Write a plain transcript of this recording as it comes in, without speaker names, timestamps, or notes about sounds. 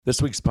This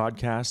week's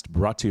podcast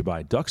brought to you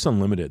by Ducks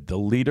Unlimited, the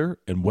leader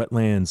in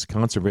wetlands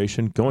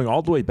conservation going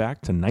all the way back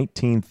to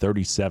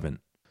 1937.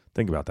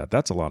 Think about that.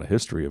 That's a lot of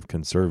history of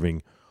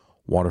conserving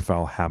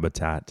waterfowl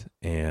habitat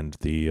and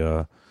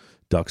the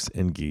ducks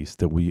and geese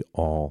that we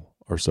all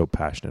are so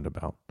passionate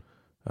about.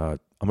 I'm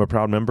a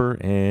proud member,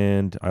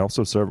 and I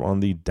also serve on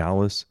the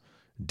Dallas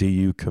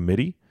DU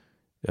committee.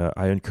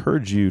 I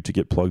encourage you to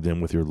get plugged in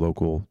with your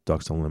local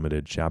Ducks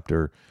Unlimited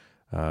chapter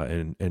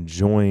and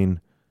join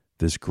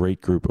this great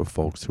group of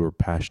folks who are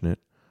passionate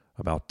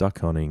about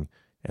duck hunting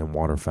and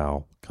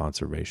waterfowl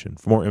conservation.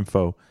 For more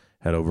info,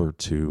 head over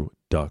to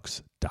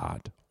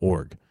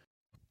ducks.org.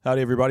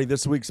 Howdy, everybody.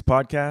 This week's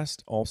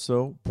podcast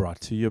also brought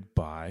to you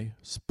by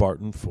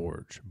Spartan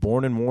Forge.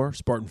 Born in war,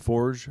 Spartan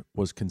Forge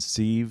was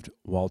conceived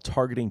while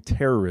targeting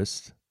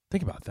terrorists.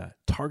 Think about that.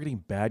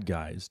 Targeting bad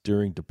guys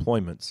during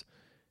deployments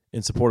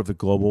in support of the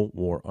global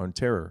war on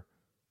terror.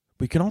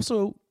 We can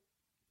also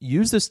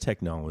use this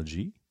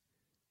technology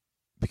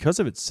because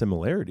of its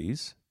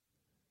similarities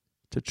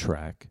to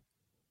track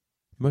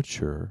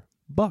mature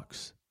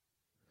bucks.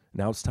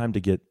 Now it's time to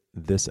get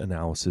this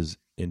analysis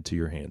into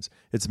your hands.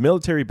 It's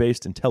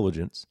military-based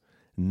intelligence,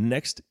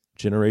 next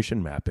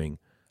generation mapping.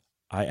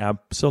 I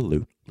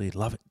absolutely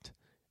love it.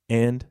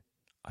 And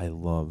I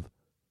love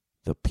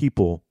the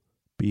people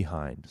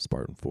behind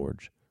Spartan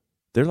Forge.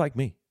 They're like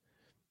me.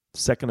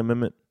 Second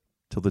Amendment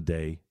till the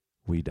day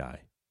we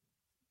die.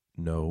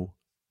 No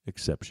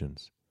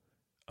exceptions.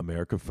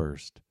 America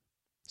first.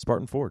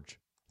 Spartan Forge.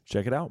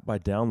 Check it out by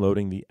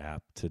downloading the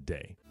app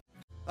today.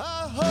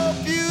 I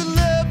hope you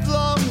live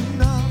long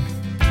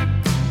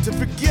enough to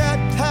forget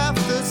half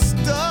the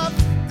stuff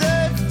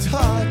they've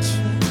taught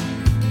you.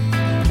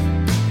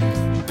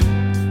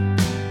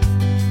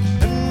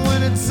 And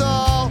when it's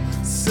all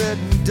said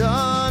and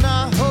done,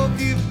 I hope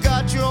you've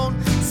got your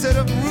own set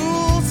of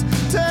rules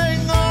to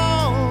hang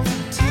on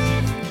to.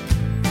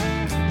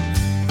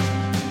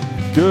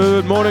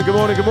 Good morning.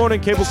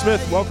 Cable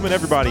Smith welcoming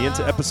everybody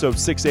into episode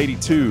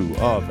 682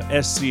 of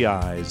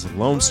SCI's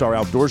Lone Star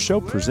Outdoor Show,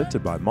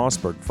 presented by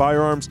Mossberg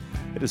Firearms.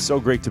 It is so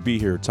great to be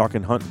here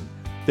talking hunting,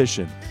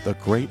 fishing, the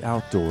great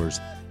outdoors,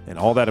 and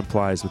all that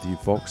implies with you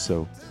folks.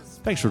 So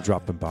thanks for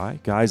dropping by,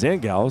 guys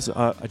and gals.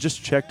 I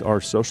just checked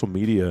our social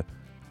media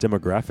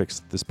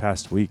demographics this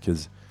past week,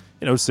 as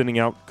sending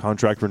out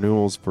contract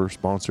renewals for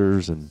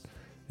sponsors, and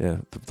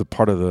the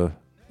part of the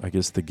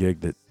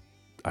gig that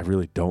I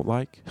really don't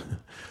like.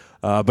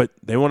 But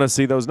they want to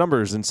see those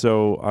numbers, and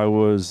so I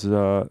was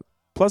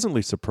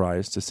pleasantly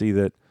surprised to see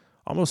that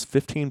almost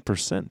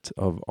 15%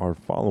 of our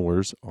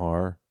followers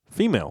are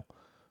female.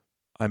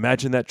 I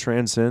imagine that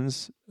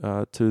transcends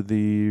to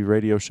the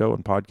radio show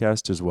and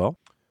podcast as well.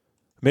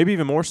 Maybe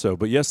even more so.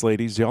 But yes,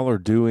 ladies, y'all are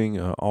doing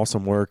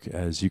awesome work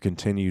as you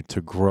continue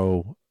to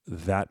grow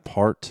that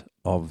part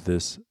of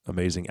this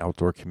amazing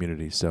outdoor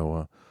community.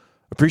 So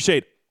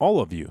appreciate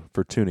all of you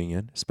for tuning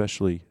in,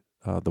 especially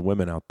the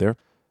women out there.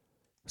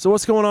 So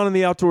what's going on in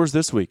the outdoors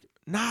this week?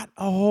 Not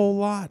a whole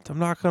lot. I'm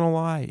not going to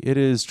lie. It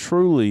is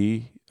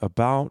truly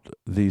about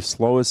the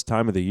slowest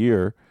time of the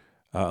year,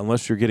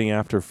 unless you're getting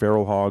after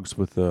feral hogs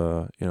with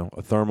a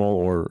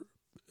thermal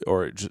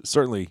or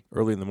certainly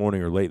early in the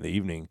morning or late in the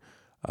evening.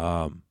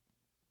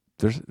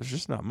 There's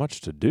just not much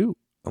to do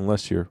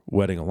unless you're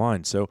wetting a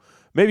line. So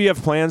maybe you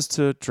have plans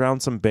to drown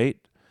some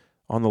bait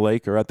on the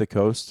lake or at the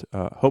coast.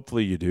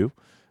 Hopefully you do,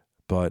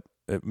 but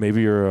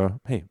maybe you're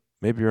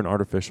an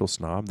artificial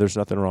snob. There's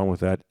nothing wrong with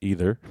that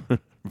either.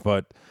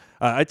 But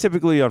I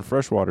typically on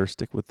freshwater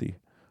stick with the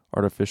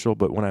artificial.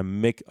 But when I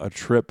make a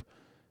trip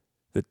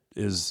that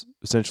is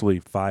essentially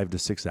 5 to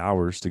 6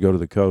 hours to go to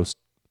the coast,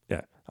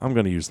 I'm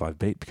going to use live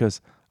bait because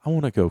I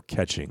want to go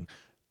catching,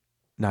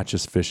 not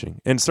just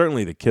fishing. And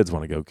certainly the kids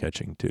want to go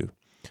catching too.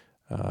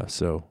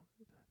 So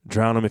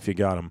drown them if you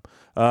got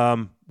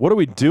them. What are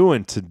we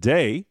doing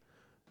today?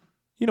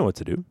 You know what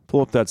to do. Pull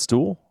up that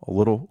stool a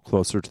little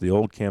closer to the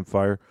old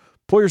campfire.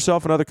 Pour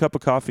yourself another cup of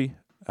coffee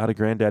out of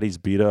Granddaddy's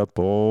beat-up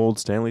old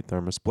Stanley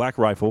thermos. Black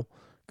Rifle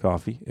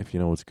coffee, if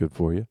you know what's good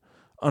for you.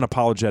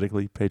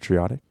 Unapologetically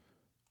patriotic,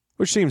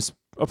 which seems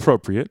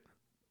appropriate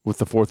with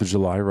the 4th of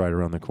July right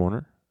around the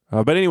corner.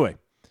 But anyway,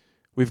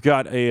 we've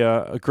got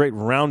a great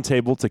round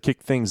table to kick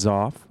things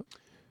off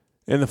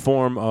in the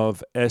form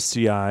of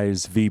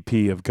SCI's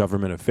VP of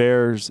Government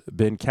Affairs,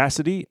 Ben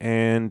Cassidy,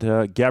 and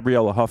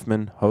Gabriella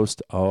Hoffman,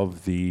 host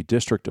of the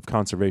District of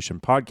Conservation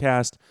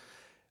podcast.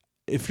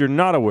 If you're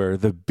not aware,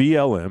 the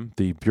BLM,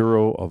 the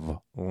Bureau of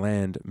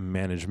Land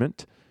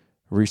Management,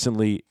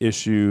 recently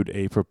issued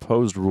a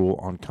proposed rule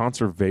on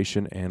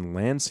conservation and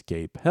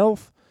landscape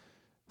health.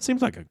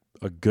 Seems like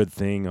a good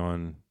thing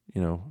on,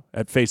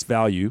 at face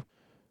value.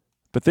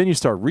 But then you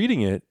start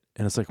reading it,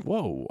 and it's like,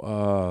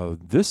 whoa,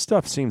 this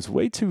stuff seems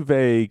way too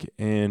vague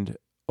and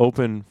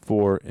open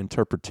for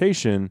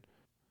interpretation,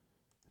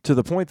 to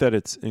the point that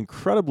it's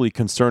incredibly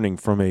concerning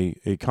from a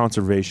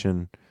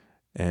conservation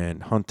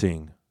and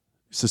hunting,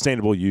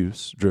 sustainable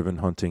use-driven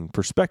hunting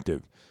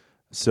perspective.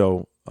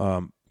 So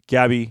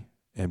Gabby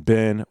and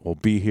Ben will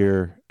be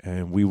here,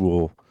 and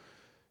we'll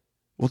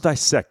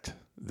dissect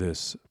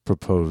this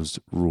proposed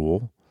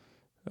rule.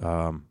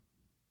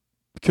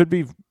 Could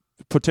be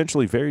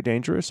potentially very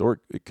dangerous,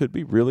 or it could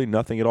be really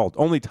nothing at all.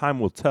 Only time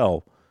will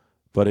tell,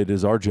 but it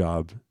is our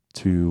job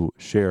to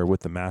share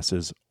with the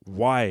masses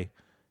why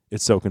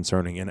it's so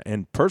concerning.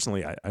 And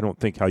personally, I don't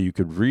think how you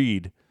could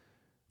read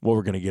what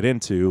we're going to get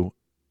into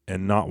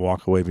and not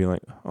walk away being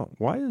like, oh,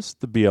 why is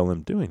the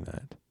BLM doing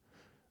that?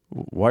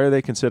 Why are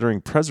they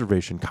considering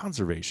preservation,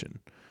 conservation,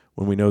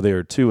 when we know they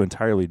are two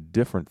entirely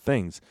different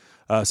things?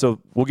 So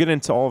we'll get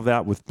into all of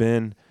that with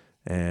Ben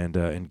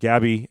and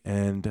Gabby.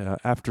 And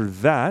after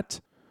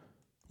that,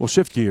 we'll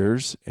shift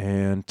gears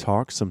and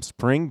talk some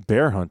spring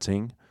bear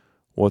hunting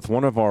with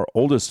one of our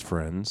oldest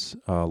friends,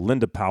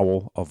 Linda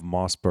Powell of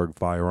Mossberg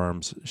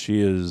Firearms.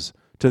 She is,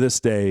 to this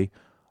day,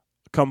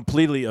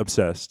 completely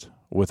obsessed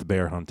with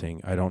bear hunting.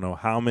 I don't know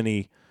how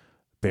many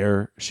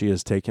bear she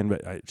has taken,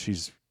 but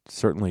she's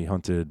certainly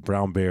hunted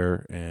brown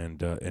bear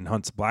and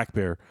hunts black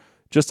bear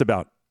just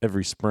about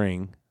every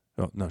spring.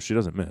 Oh, no, she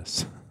doesn't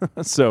miss.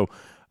 So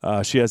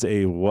she has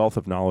a wealth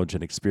of knowledge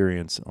and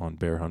experience on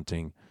bear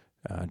hunting.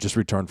 Just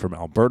returned from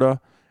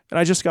Alberta, and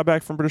I just got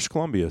back from British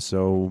Columbia.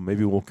 So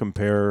maybe we'll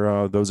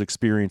compare those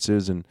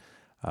experiences and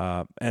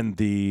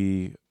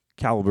the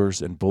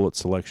calibers and bullet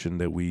selection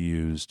that we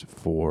used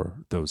for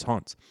those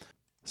hunts.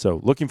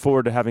 So looking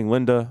forward to having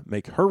Linda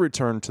make her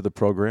return to the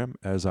program,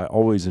 as I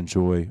always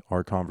enjoy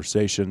our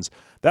conversations.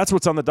 That's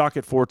what's on the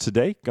docket for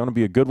today. Going to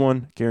be a good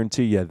one,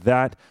 guarantee you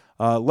that.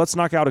 Let's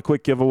knock out a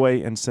quick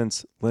giveaway, and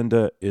since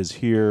Linda is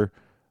here,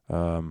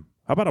 how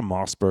about a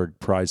Mossberg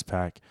prize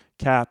pack?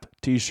 Cap,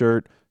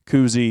 T-shirt,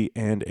 koozie,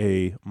 and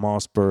a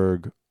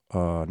Mossberg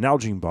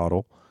Nalgene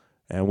bottle,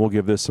 and we'll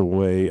give this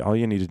away. All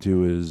you need to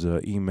do is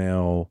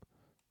email.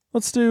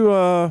 Let's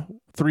do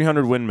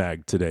 300 Win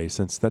Mag today,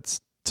 since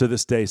that's, to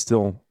this day,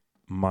 still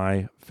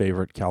my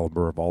favorite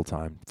caliber of all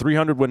time.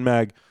 300 Win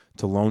Mag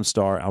to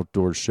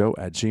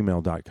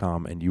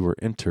LoneStarOutdoorsShow@gmail.com, and you were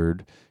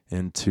entered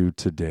into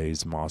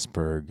today's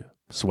Mossberg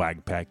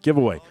swag pack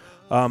giveaway.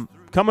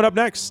 Coming up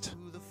next,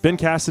 Ben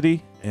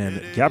Cassidy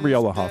and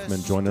Gabriella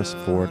Hoffman join us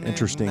for an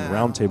interesting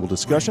roundtable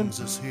discussion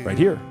right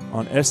here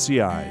on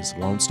SCI's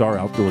Lone Star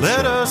Outdoors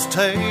Let Show. us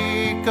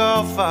take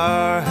off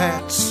our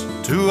hats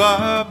to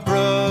our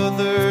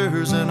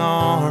brothers in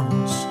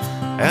arms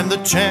and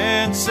the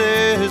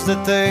chances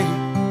that they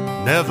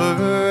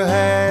never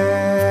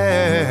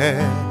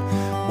had.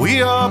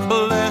 We are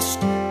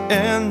blessed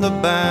in the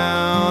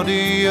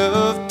bounty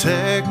of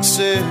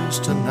Texas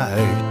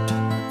tonight.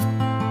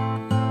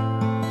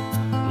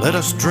 Let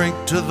us drink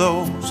to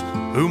those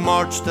who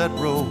marched that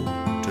road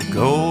to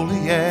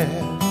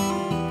Goliad.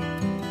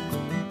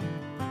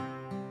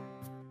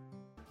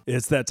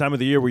 It's that time of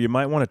the year where you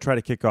might want to try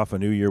to kick off a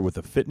new year with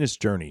a fitness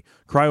journey.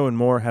 Cryo &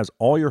 More has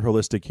all your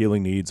holistic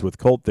healing needs with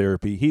cold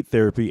therapy, heat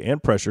therapy,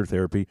 and pressure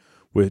therapy,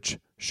 which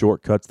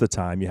shortcuts the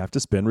time you have to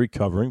spend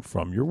recovering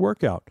from your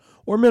workout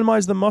or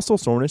minimize the muscle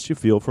soreness you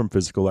feel from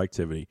physical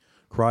activity.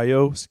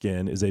 Cryo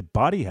Skin is a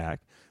body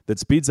hack that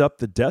speeds up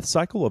the death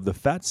cycle of the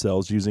fat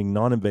cells using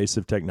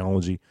non-invasive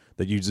technology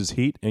that uses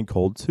heat and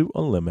cold to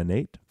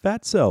eliminate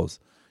fat cells.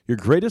 Your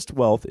greatest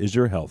wealth is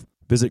your health.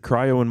 Visit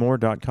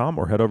cryoandmore.com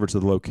or head over to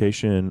the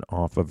location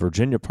off of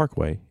Virginia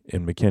Parkway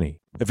in McKinney.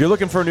 If you're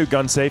looking for a new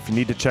gun safe, you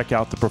need to check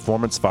out the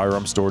Performance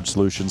Firearm Storage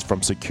Solutions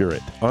from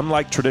Securit.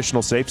 Unlike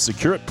traditional safes,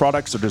 Securit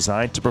products are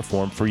designed to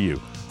perform for you.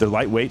 They're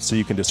lightweight, so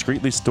you can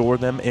discreetly store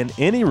them in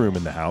any room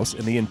in the house,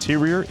 and the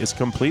interior is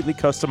completely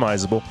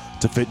customizable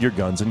to fit your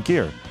guns and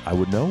gear. I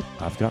would know,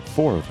 I've got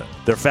 4 of them.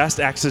 Their fast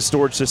access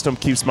storage system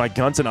keeps my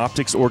guns and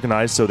optics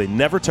organized so they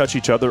never touch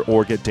each other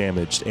or get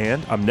damaged,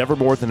 and I'm never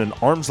more than an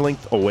arm's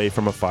length away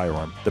from a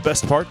firearm. The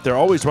best part, they're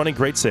always running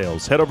great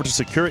sales. Head over to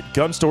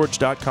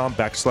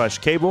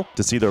securitgunstorage.com/cable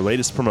to see their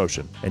latest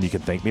promotion, and you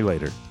can thank me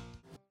later.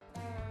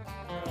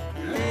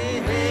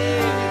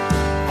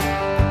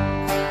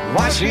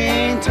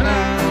 Washington,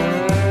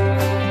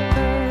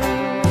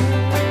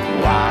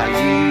 why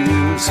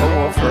you so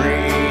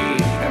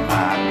afraid of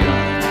my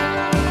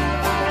gun?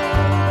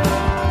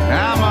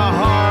 I'm a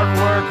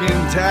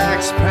hard-working,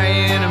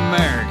 tax-paying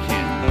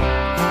American.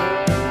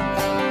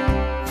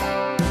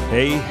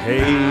 Hey,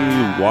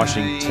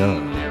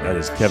 Washington. That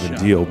is Kevin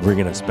Deal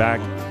bringing us back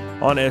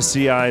on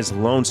SCI's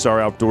Lone Star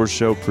Outdoors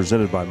Show,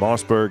 presented by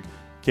Mossberg.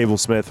 Cable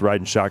Smith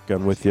riding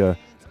shotgun with you.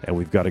 And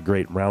we've got a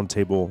great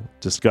roundtable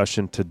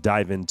discussion to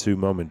dive into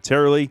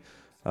momentarily.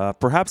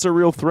 Perhaps a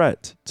real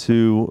threat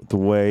to the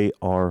way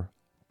our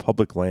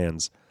public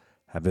lands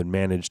have been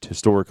managed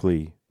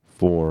historically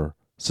for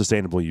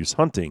sustainable use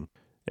hunting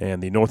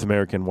and the North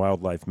American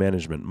wildlife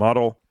management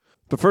model.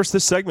 But first,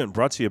 this segment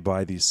brought to you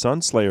by the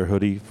Sunslayer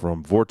hoodie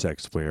from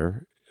Vortex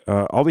Wear.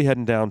 I'll be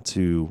heading down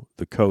to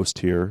the coast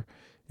here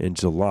in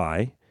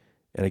July,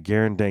 and I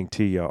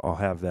guarantee you I'll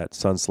have that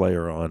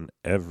Sunslayer on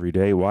every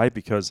day. Why?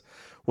 Because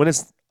when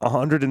it's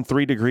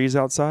 103 degrees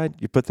outside,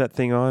 you put that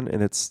thing on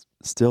and it's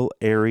still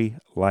airy,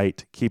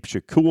 light, keeps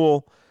you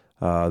cool.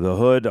 The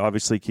hood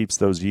obviously keeps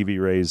those UV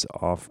rays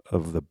off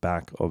of the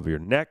back of your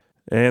neck.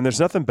 And there's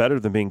nothing better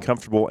than being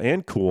comfortable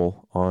and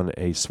cool on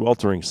a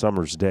sweltering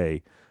summer's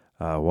day.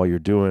 while you're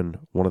doing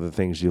one of the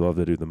things you love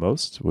to do the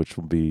most, which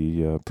will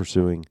be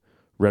pursuing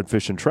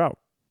redfish and trout,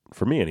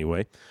 for me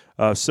anyway.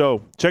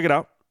 So check it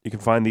out. You can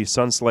find the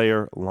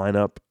Sunslayer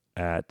lineup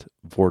at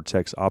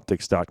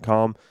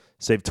vortexoptics.com.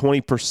 Save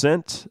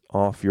 20%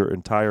 off your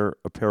entire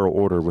apparel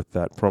order with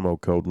that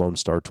promo code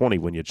LoneStar20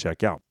 when you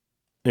check out.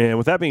 And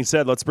with that being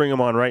said, let's bring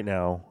them on right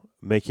now,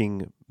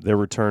 making their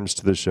returns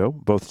to the show,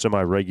 both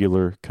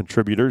semi-regular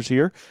contributors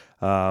here.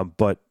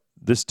 But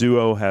this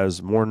duo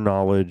has more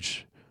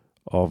knowledge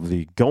of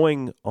the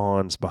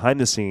going-ons behind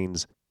the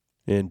scenes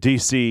in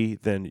D.C.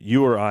 than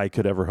you or I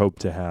could ever hope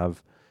to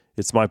have.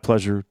 It's my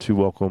pleasure to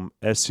welcome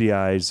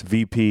SCI's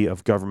VP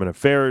of Government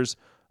Affairs,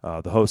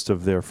 the host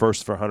of their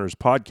First for Hunters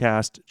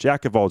podcast,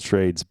 jack of all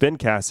trades, Ben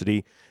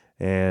Cassidy,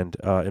 and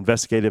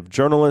investigative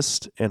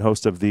journalist and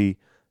host of the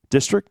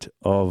District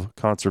of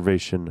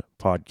Conservation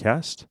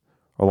podcast,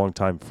 our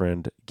longtime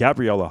friend,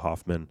 Gabriella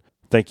Hoffman.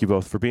 Thank you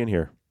both for being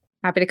here.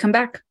 Happy to come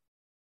back.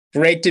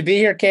 Great to be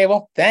here,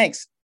 Cable.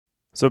 Thanks.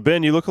 So,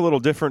 Ben, you look a little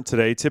different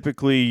today.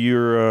 Typically,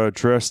 you're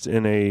dressed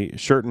in a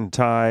shirt and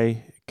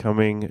tie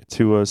coming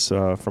to us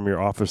from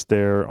your office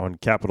there on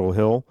Capitol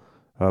Hill.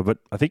 But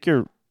I think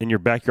you're in your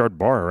backyard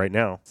bar right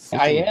now.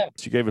 I am.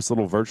 You gave us a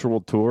little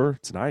virtual tour.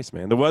 It's nice,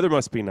 man. The weather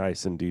must be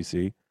nice in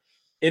D.C.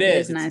 It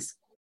is nice.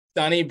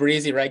 Sunny,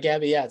 breezy, right,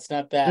 Gabby? Yeah, it's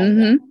not bad.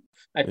 Mm-hmm.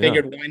 I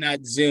figured why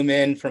not zoom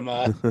in from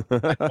my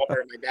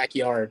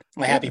backyard,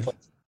 my happy place.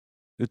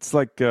 It's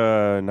like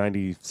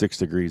 96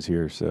 degrees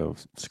here, so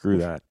screw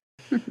that.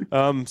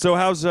 So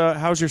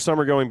how's your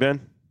summer going, Ben?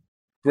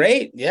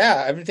 Great.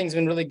 Yeah, everything's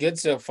been really good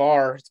so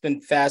far. It's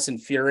been fast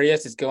and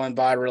furious. It's going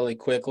by really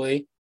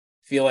quickly.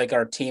 Feel like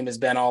our team has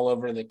been all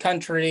over the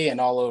country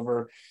and all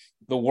over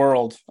the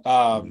world,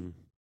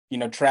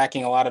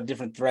 tracking a lot of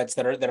different threats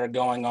that are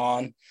going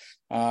on.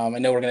 I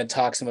know we're going to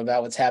talk some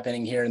about what's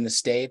happening here in the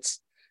States.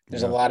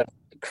 There's a lot of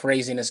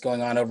craziness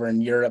going on over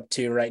in Europe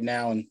too right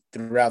now and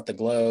throughout the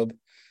globe.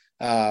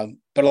 But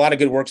a lot of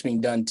good work's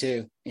being done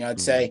too. I'd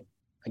say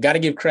I got to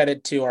give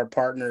credit to our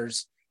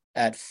partners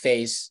at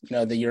FACE,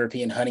 the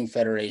European Hunting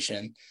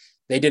Federation.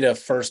 They did a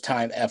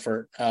first-time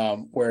effort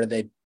where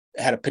they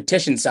had a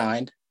petition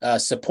signed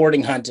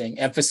supporting hunting,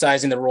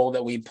 emphasizing the role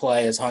that we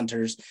play as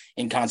hunters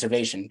in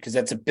conservation, because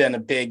that's been a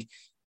big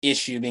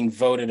issue being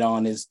voted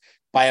on is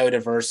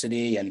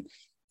biodiversity and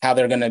how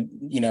they're going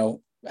to,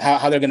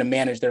 how they're going to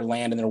manage their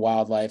land and their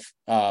wildlife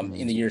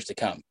in the years to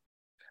come.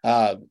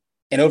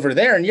 And over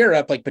there in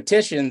Europe, like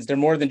petitions, they're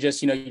more than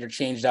just, your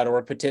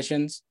change.org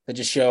petitions that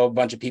just show a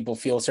bunch of people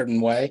feel a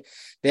certain way.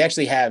 They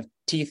actually have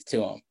teeth to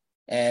them,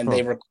 and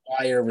they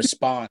require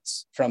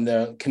response from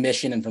the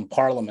commission and from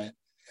Parliament.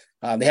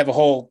 They have a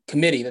whole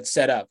committee that's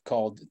set up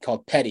called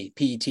PETI,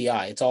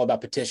 P-E-T-I. It's all about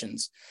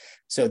petitions.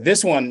 So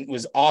this one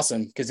was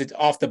awesome because it's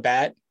off the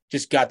bat,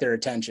 just got their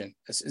attention.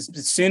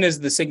 As soon as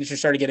the signatures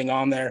started getting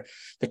on there,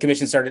 the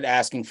commission started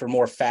asking for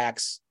more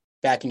facts,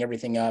 backing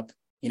everything up,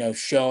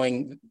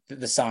 showing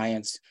the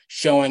science,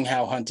 showing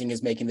how hunting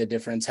is making the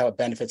difference, how it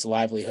benefits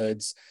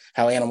livelihoods,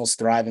 how animals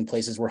thrive in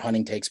places where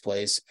hunting takes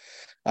place.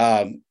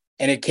 And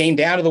it came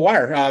down to the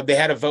wire. They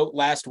had a vote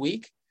last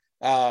week,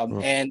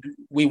 and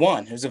we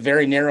won. It was a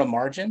very narrow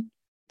margin,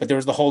 but there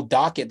was the whole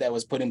docket that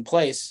was put in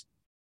place,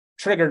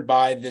 triggered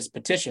by this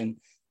petition,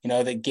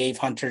 that gave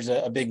hunters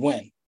a big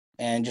win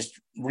and just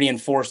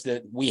reinforced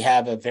that we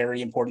have a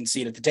very important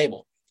seat at the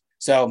table.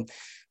 So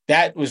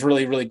that was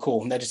really, really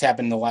cool. And that just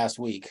happened in the last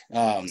week.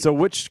 So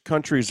which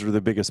countries are the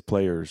biggest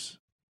players?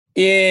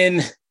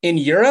 In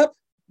Europe?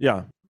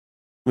 Yeah.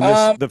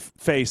 The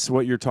FACE,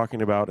 what you're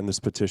talking about in this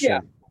petition. Yeah.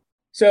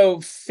 So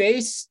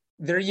FACE,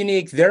 they're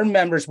unique. They're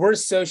members. We're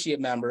associate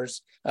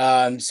members.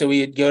 So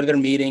we go to their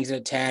meetings and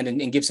attend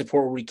and give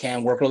support where we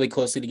can, work really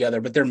closely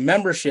together. But their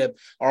membership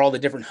are all the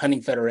different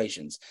hunting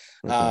federations.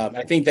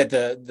 I think that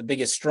the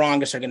biggest,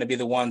 strongest are going to be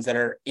the ones that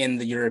are in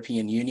the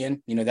European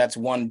Union. That's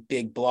one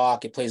big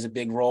block. It plays a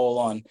big role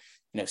on,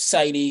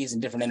 CITES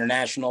and different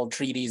international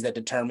treaties that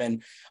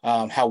determine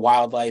how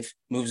wildlife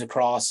moves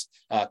across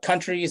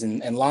countries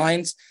and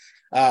lines.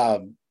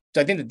 So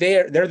I think that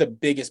they're the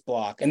biggest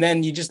block. And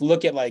then you just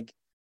look at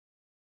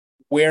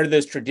where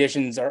those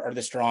traditions are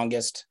the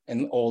strongest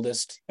and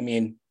oldest. I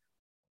mean,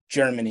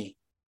 Germany,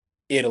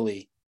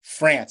 Italy,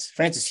 France.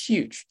 France is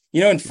huge.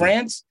 In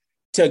France,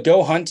 to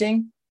go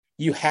hunting,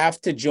 you have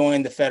to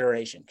join the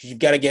federation because you've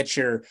got to get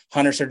your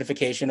hunter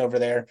certification over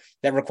there.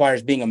 That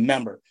requires being a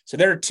member. So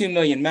there are 2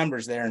 million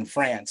members there in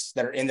France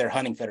that are in their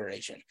hunting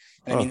federation.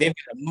 And I mean, they've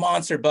got a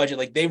monster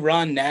budget. They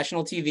run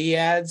national TV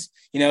ads,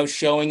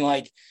 showing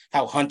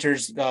how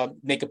hunters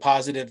make a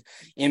positive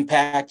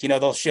impact.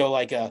 They'll show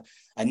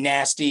a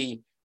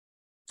nasty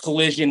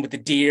collision with the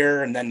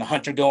deer and then the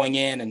hunter going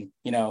in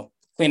and,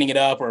 cleaning it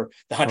up, or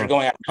the hunter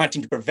going out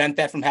hunting to prevent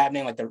that from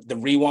happening, like the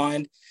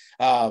rewind,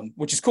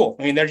 which is cool.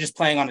 I mean, they're just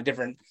playing on a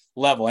different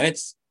level and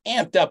it's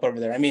amped up over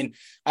there. I mean,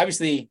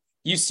 obviously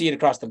you see it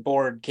across the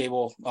board,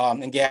 Cable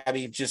and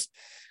Gabby, just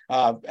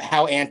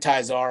how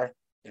antis are.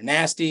 They're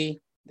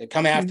nasty. They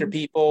come after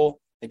people.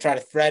 They try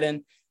to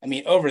threaten. I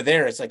mean, over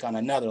there, it's on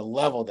another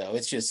level though.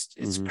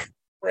 It's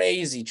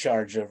crazy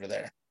charge over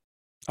there.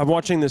 I'm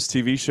watching this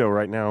TV show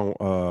right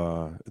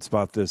now. It's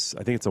about this.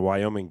 I think it's a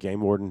Wyoming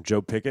game warden,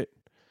 Joe Pickett.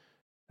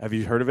 Have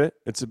you heard of it?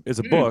 It's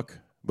a book,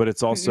 but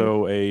it's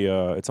also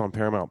it's on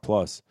Paramount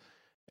Plus,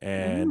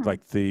 and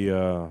like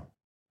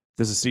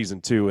this is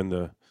season 2,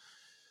 and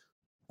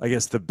I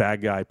guess the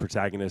bad guy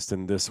protagonist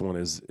in this one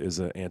is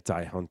an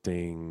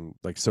anti-hunting,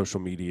 like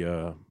social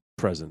media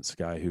presence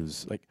guy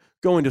who's like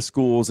going to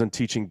schools and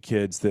teaching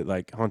kids that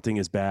like hunting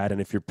is bad, and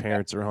if your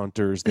parents are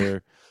hunters,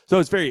 so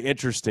it's very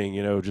interesting,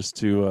 just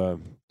to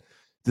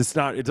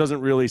it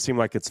doesn't really seem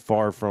like it's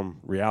far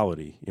from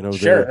reality,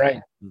 Sure,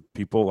 right.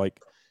 people like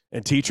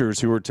and teachers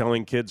who are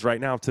telling kids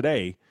right now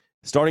today,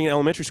 starting in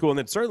elementary school and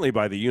then certainly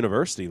by the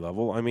university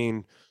level. I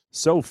mean,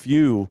 so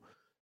few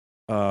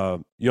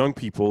young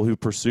people who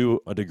pursue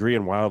a degree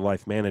in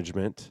wildlife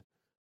management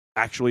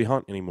actually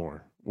hunt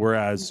anymore.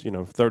 Whereas,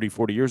 30,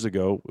 40 years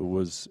ago, it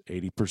was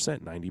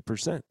 80%,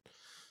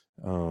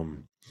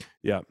 90%.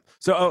 Yeah.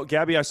 So,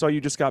 Gabby, I saw you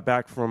just got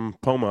back from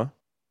POMA.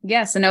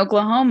 Yes, in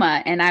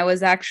Oklahoma. And I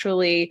was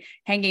actually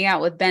hanging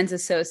out with Ben's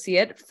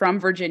associate from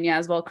Virginia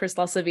as well, Chris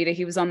LaSavita.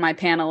 He was on my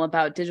panel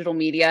about digital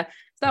media.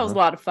 So that was a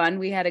lot of fun.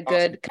 We had a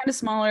good kind of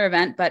smaller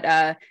event,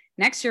 but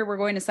next year we're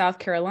going to South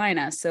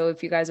Carolina. So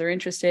if you guys are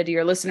interested,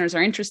 your listeners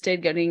are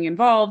interested getting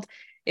involved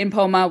in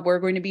POMA, we're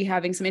going to be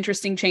having some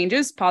interesting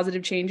changes,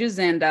 positive changes,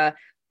 and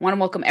want to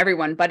welcome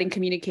everyone, budding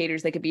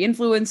communicators. They could be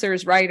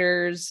influencers,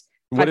 writers.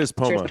 What is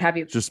POMA? What have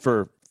you. Just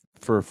for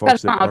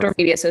folks that Outdoor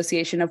Media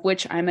Association, of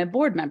which I'm a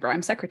board member.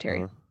 I'm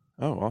secretary.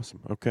 Oh, awesome.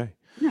 Okay.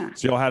 Yeah.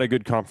 So y'all had a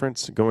good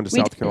conference going to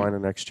South Carolina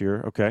next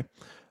year. Okay.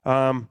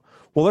 Well,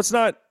 let's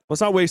not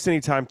waste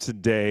any time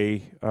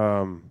today.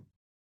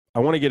 I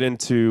want to get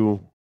into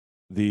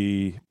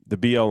the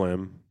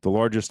BLM, the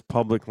largest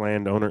public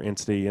landowner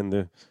entity in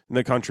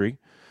the country,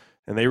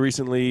 and they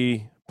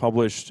recently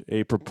published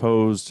a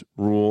proposed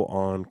rule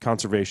on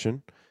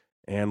conservation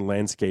and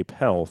landscape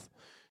health.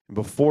 And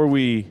before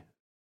we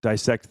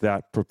dissect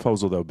that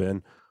proposal, though,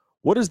 Ben,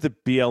 what is the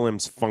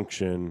BLM's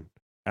function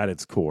at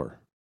its core,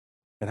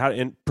 and how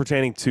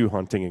pertaining to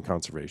hunting and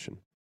conservation?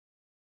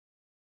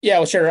 Yeah,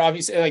 well, sure.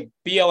 Obviously, like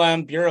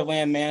BLM, Bureau of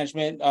Land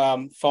Management,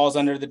 falls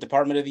under the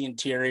Department of the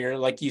Interior.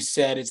 Like you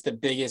said, it's the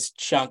biggest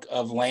chunk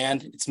of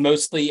land. It's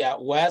mostly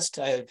out west.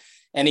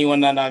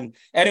 Anyone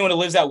who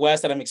lives out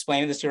west that I'm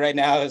explaining this to right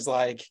now is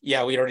like,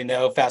 yeah, we already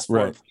know. Fast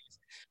forward. Right.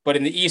 But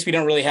in the east, we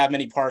don't really have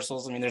many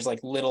parcels. I mean, there's like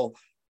little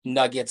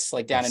nuggets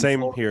like down in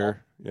Florida.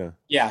 Here. Yeah.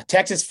 Yeah,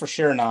 Texas for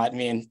sure not. I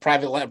mean,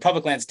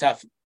 public land's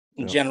tough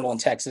in general in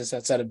Texas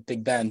outside of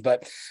Big Bend.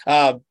 But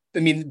I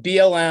mean,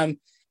 BLM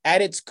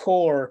at its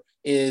core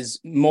is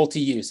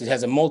multi-use. It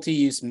has a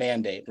multi-use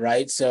mandate,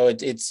 right? So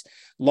it's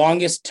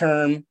longest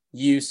term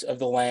use of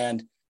the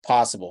land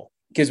possible,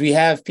 because we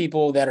have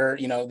people that are,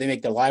 they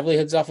make their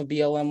livelihoods off of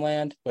BLM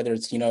land, whether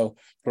it's,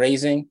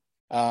 grazing,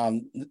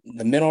 the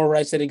mineral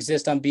rights that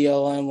exist on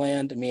BLM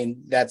land. I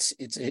mean,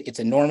 it's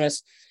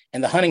enormous.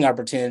 And the hunting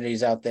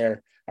opportunities out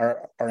there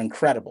are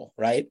incredible,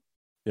 right?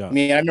 Yeah. I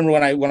mean, I remember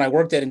when I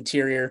worked at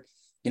Interior,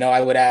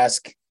 I would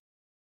ask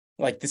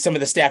like some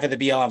of the staff at the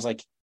BLM, I was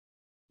like,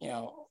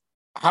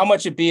 how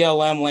much of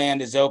BLM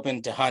land is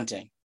open to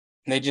hunting?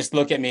 And they just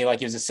look at me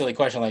like it was a silly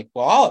question, like,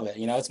 well, all of it,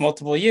 it's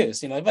multiple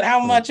use, but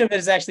how much of it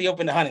is actually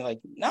open to hunting? Like,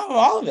 no,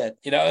 all of it,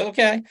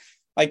 okay.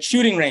 Like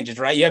shooting ranges,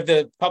 right? You have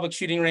the public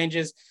shooting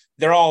ranges.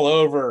 They're all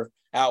over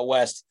out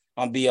west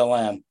on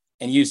BLM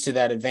and used to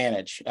that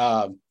advantage.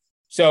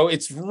 So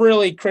it's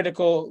really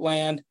critical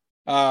land,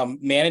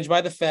 managed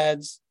by the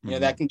feds.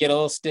 That can get a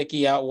little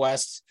sticky out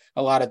west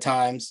a lot of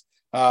times.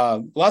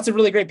 Lots of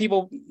really great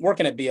people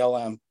working at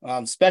BLM,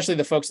 especially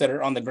the folks that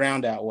are on the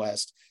ground out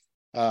west.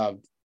 I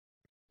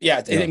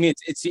mean,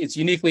 it's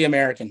uniquely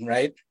American,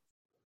 right?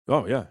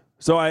 Oh yeah.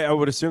 So I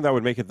would assume that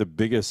would make it the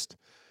biggest,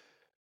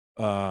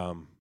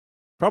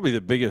 probably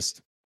the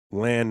biggest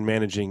land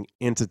managing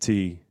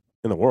entity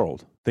in the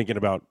world. Thinking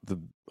about the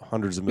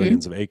hundreds of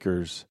millions of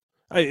acres.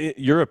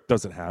 Europe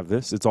doesn't have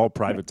this. It's all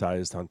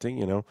privatized hunting.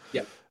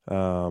 Yep.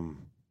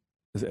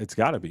 It's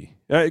got to be.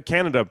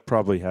 Canada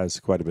probably has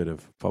quite a bit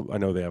of. I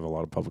know they have a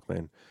lot of public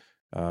land,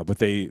 but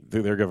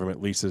their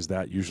government leases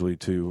that usually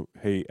to,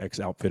 hey, X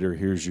outfitter,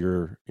 here's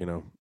your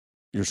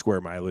your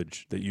square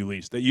mileage that you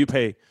lease, that you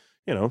pay.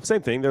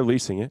 Same thing. They're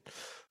leasing it.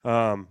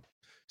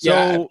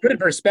 So put in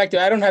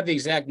perspective, I don't have the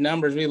exact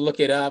numbers. We look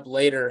it up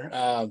later.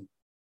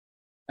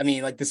 I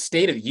mean, like the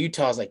state of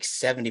Utah is like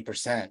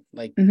 70%,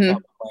 like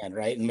public land,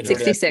 right? And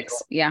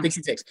 66, yeah.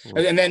 66.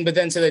 And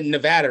then so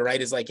Nevada,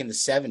 right, is like in the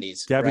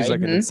 70s. Gabby's right?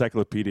 like an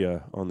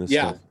encyclopedia on this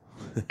stuff.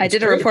 I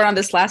did a report on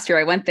this last year.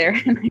 I went there.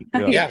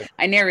 Yeah.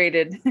 I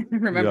narrated,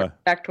 remember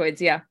factoids,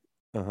 yeah.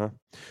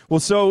 Well,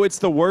 so it's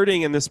the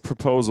wording in this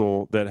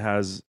proposal that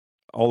has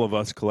all of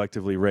us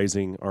collectively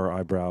raising our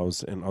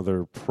eyebrows, and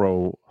other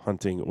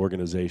pro-hunting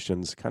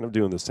organizations kind of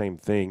doing the same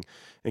thing.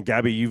 And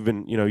Gabby, you've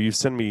been, you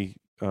send me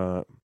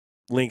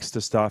links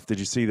to stuff. Did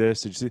you see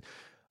this? Did you see?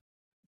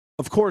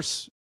 Of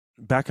course,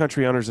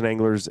 Backcountry Hunters and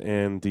Anglers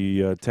and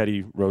the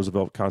Teddy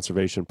Roosevelt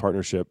Conservation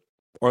Partnership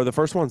are the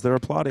first ones that are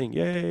applauding.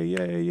 Yay,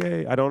 yay,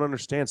 yay. I don't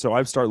understand. So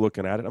I start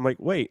looking at it. I'm like,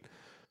 wait,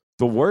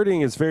 the wording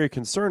is very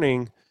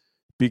concerning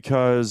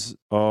because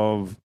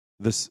of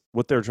this.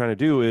 What they're trying to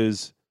do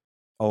is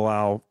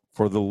allow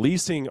for the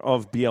leasing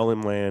of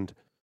BLM land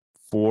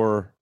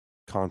for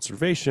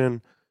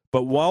conservation.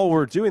 But while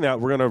we're doing that,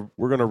 we're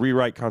gonna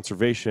rewrite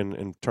conservation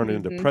and turn it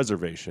into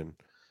preservation.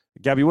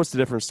 Gabby, what's the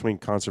difference between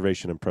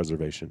conservation and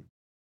preservation?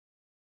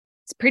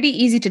 It's pretty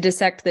easy to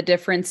dissect the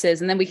differences,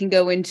 and then we can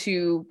go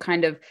into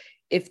kind of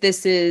if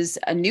this is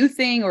a new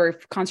thing or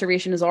if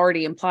conservation is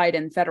already implied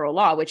in federal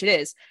law, which it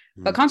is.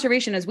 But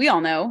conservation, as we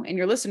all know, and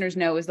your listeners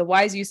know, is the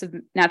wise use of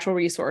natural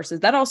resources.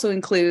 That also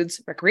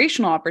includes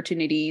recreational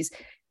opportunities,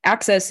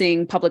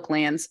 accessing public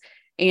lands,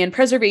 and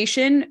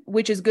preservation,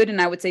 which is good in,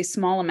 I would say,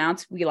 small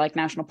amounts. We like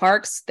national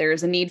parks.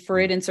 There's a need for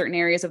it in certain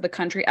areas of the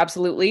country,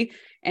 absolutely.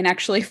 And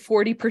actually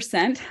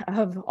 40%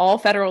 of all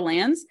federal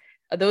lands,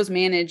 those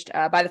managed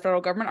by the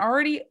federal government, are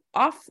already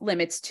off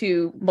limits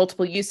to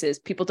multiple uses.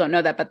 People don't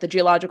know that, but the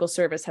Geological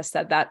Service has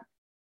said that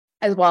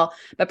as well.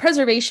 But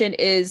preservation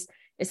is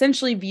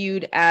essentially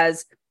viewed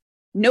as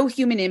no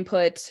human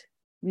input,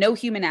 no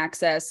human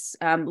access,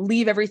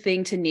 leave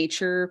everything to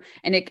nature.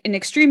 And an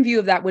extreme view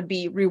of that would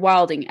be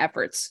rewilding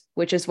efforts,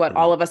 which is what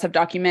all of us have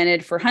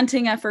documented for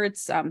hunting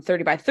efforts,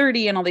 30 by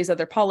 30 and all these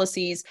other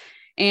policies.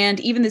 And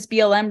even this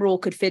BLM rule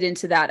could fit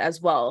into that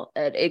as well.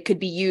 It could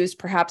be used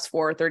perhaps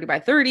for 30 by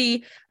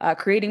 30,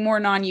 creating more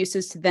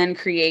non-uses to then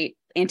create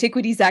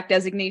Antiquities Act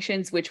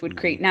designations, which would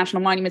create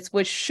national monuments,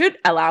 which should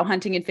allow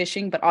hunting and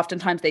fishing, but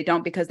oftentimes they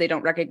don't because they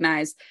don't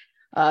recognize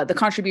the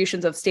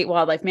contributions of state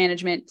wildlife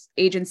management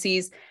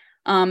agencies.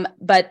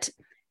 But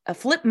a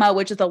FLIPMA,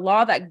 which is the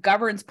law that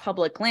governs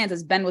public lands,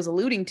 as Ben was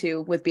alluding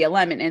to with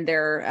BLM and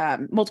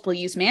their multiple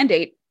use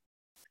mandate,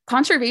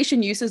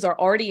 conservation uses are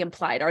already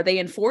implied. Are they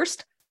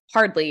enforced?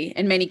 Hardly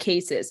in many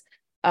cases.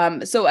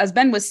 So as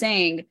Ben was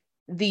saying,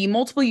 the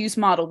multiple use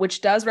model,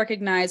 which does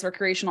recognize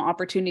recreational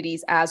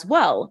opportunities as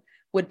well,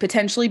 would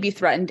potentially be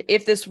threatened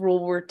if this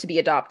rule were to be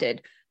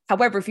adopted.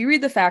 However, if you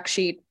read the fact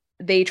sheet,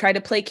 they try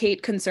to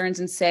placate concerns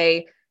and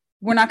say,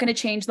 we're not going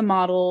to change the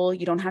model.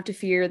 You don't have to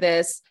fear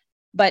this.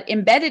 But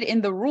embedded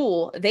in the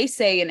rule, they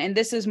say, and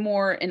this is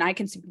more, and I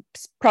can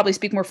probably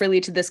speak more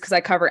freely to this because I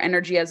cover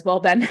energy as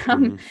well, Ben.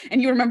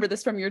 And you remember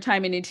this from your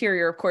time in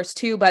Interior, of course,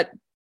 too. But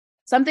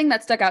something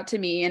that stuck out to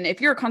me, and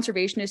if you're a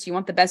conservationist, you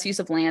want the best use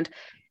of land,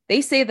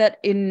 they say that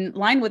in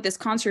line with this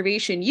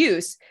conservation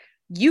use,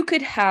 you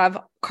could have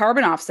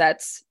carbon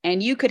offsets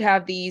and you could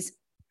have these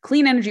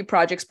clean energy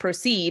projects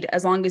proceed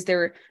as long as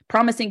they're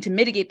promising to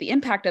mitigate the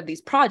impact of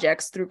these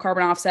projects through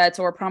carbon offsets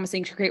or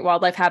promising to create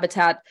wildlife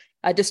habitat,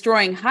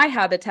 destroying high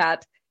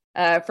habitat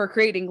for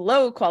creating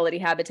low quality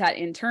habitat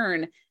in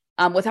turn,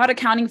 without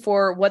accounting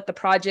for what the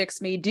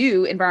projects may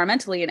do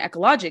environmentally and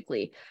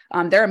ecologically.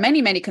 There are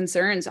many, many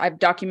concerns. I've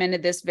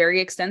documented this very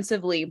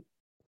extensively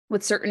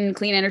with certain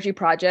clean energy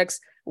projects,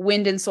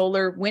 wind and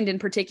solar, wind in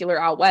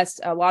particular out west.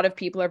 A lot of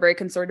people are very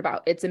concerned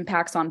about its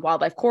impacts on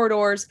wildlife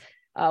corridors,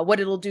 what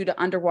it'll do to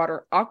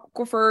underwater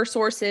aquifer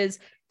sources,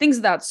 things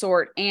of that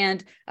sort.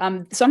 And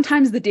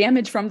sometimes the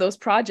damage from those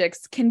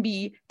projects can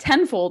be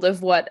tenfold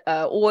of what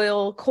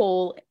oil,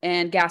 coal,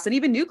 and gas, and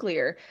even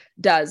nuclear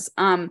does.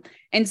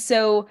 And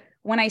so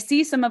when I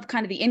see some of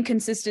kind of the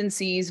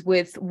inconsistencies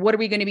with what are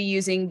we going to be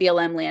using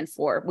BLM land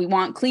for? We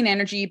want clean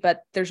energy,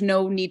 but there's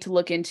no need to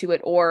look into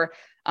it. Or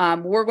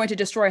we're going to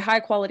destroy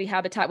high quality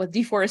habitat with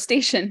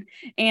deforestation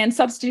and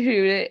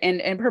substitute it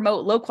and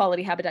promote low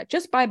quality habitat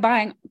just by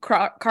buying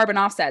carbon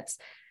offsets.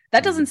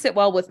 That doesn't sit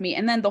well with me.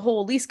 And then the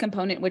whole lease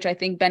component, which I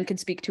think Ben could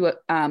speak to it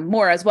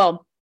more as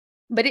well.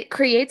 But it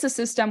creates a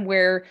system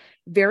where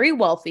very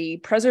wealthy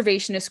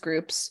preservationist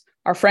groups,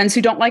 our friends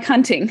who don't like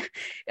hunting,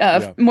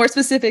 more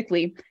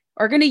specifically,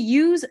 are going to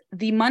use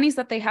the monies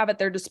that they have at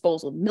their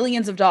disposal,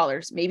 millions of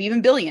dollars, maybe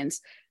even billions,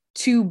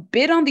 to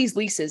bid on these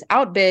leases,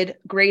 outbid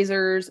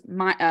grazers,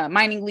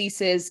 mining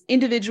leases,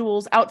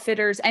 individuals,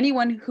 outfitters,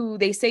 anyone who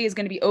they say is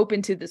going to be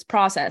open to this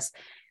process.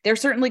 They're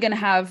certainly going to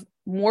have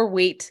more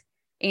weight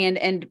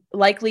and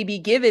likely be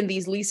given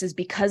these leases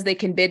because they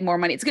can bid more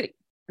money. It's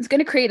going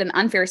to create an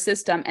unfair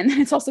system. And then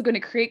it's also going to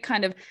create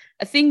kind of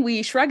a thing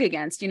we shrug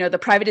against, the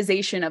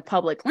privatization of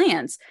public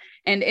lands.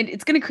 And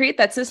it's going to create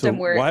that system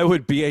where... Why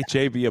would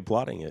BHA be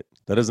applauding it?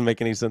 That doesn't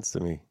make any sense to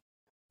me.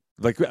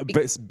 Like,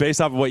 based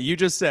off of what you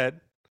just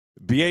said,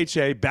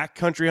 BHA,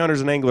 backcountry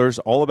hunters and anglers,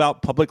 all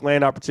about public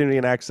land opportunity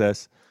and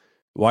access.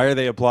 Why are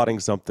they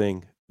applauding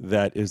something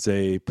that is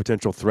a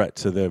potential threat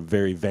to the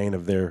very vein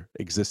of their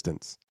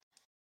existence?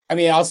 I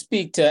mean, I'll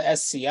speak to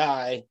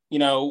SCI.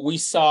 We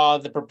saw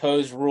the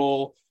proposed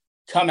rule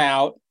come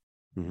out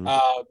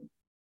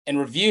and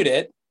reviewed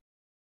it.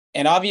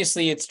 And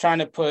obviously it's trying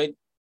to put,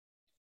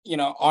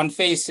 on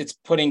face, it's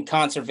putting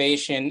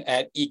conservation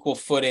at equal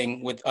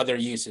footing with other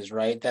uses,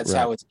 right? That's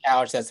how it's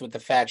couched. That's what the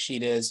fact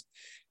sheet is.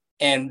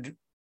 And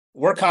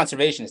we're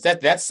conservationists.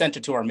 That's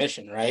central to our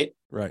mission, right?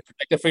 Right.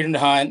 Protect the freedom to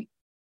hunt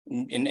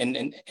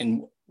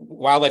and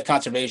wildlife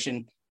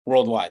conservation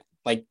worldwide.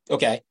 Like,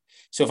 okay,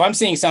 so if I'm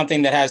seeing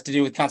something that has to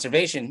do with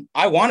conservation,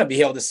 I want to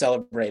be able to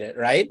celebrate it,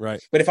 right?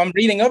 Right. But if I'm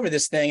reading over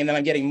this thing and then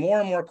I'm getting more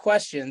and more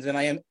questions and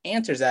I am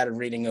answers out of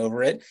reading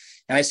over it,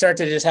 and I start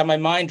to just have my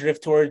mind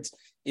drift towards,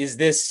 is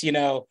this,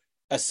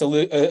 a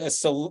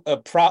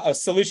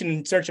solution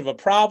in search of a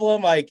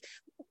problem? Like,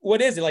 what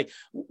is it? Like,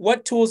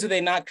 what tools do they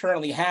not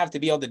currently have to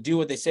be able to do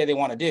what they say they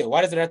want to do?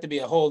 Why does there have to be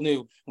a whole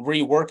new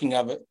reworking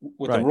of it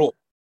with the rule?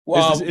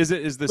 Well, is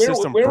the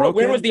system broken?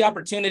 Where was the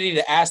opportunity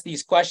to ask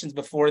these questions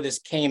before this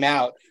came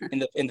out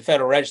in the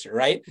Federal Register,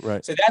 right?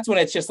 Right. So that's when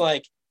it's just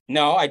like,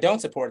 no, I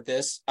don't support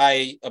this.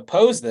 I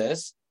oppose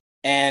this,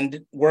 and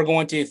we're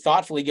going to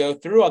thoughtfully go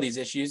through all these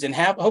issues and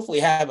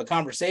hopefully have a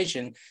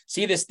conversation,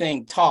 see this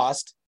thing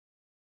tossed,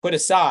 put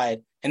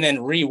aside, and then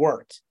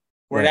reworked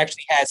where it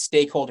actually has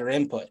stakeholder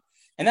input.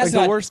 And that's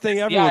like the worst thing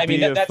ever. Would be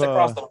that's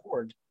across the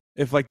board.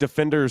 If like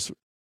Defenders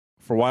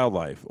for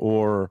Wildlife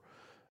or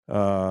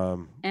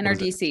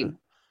NRDC.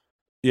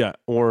 Yeah,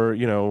 or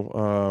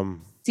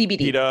CBD.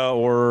 PETA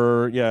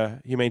or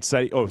Humane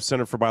Society. Oh,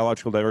 Center for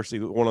Biological Diversity,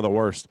 one of the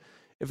worst.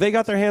 If they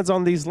got their hands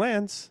on these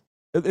lands,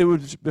 it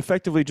would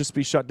effectively just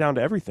be shut down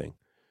to everything.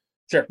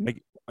 Sure.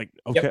 Like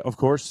okay, of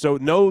course. So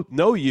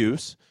no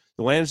use.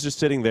 The land's just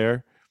sitting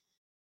there,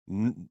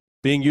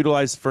 being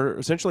utilized for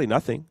essentially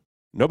nothing.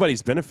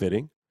 Nobody's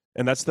benefiting,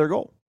 and that's their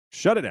goal.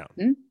 Shut it down.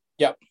 Mm-hmm.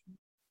 Yep.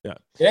 Yeah.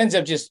 It ends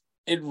up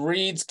it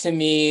reads to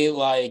me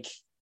like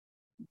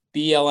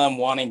BLM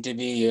wanting to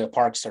be a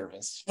park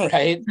service,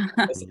 right?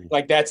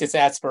 Like that's its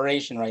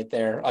aspiration right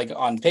there, like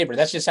on paper.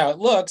 That's just how it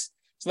looks.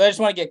 So I just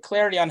want to get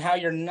clarity on how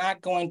you're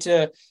not going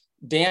to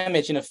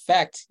damage and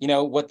affect,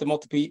 what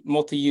the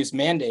multi-use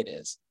mandate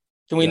is.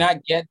 Can we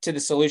not get to the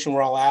solution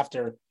we're all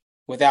after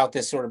without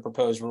this sort of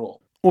proposed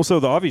rule? Well, so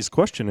the obvious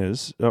question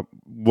is,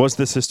 was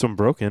the system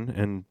broken,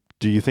 and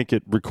do you think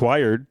it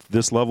required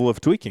this level of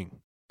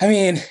tweaking? I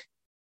mean,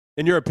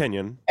 in your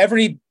opinion,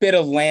 every bit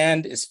of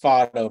land is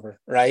fought over,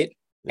 right?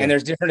 Yeah. And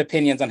there's different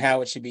opinions on how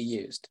it should be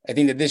used. I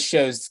think that this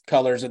shows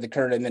colors of the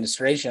current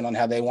administration on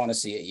how they want to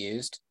see it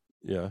used.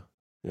 Yeah.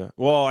 Yeah.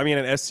 Well, I mean,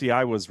 and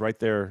SCI was right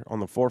there on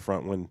the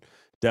forefront when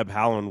Deb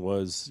Haaland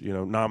was,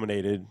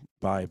 nominated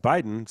by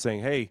Biden,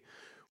 saying, hey,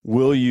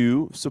 will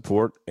you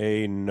support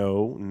a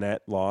no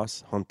net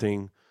loss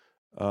hunting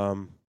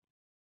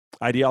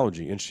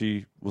ideology? And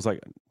she was like,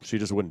 she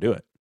just wouldn't do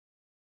it.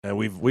 And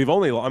we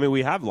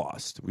have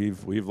lost.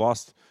 We've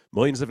lost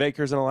millions of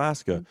acres in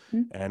Alaska,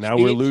 and now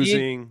we're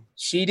losing.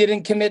 She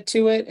didn't commit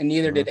to it, and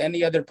neither did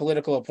any other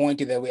political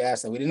appointee that we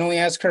asked. That we didn't only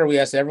ask her; we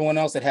asked everyone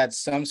else that had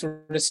some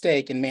sort of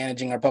stake in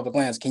managing our public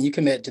lands. Can you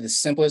commit to the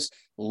simplest,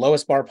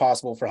 lowest bar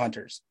possible for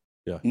hunters?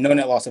 Yeah. No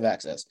net loss of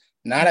access.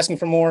 Not asking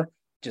for more.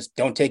 Just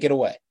don't take it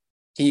away.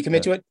 Can you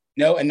commit to it?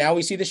 No. And now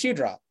we see the shoe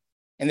drop,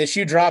 and the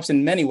shoe drops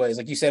in many ways.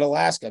 Like you said,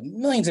 Alaska,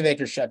 millions of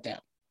acres shut down.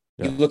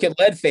 You look at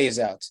lead phase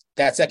outs.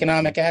 That's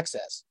economic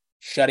access,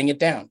 shutting it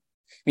down.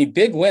 I mean,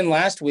 big win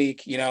last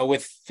week,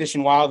 with Fish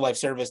and Wildlife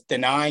Service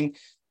denying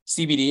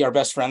CBD, our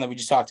best friend that we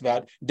just talked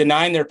about,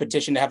 denying their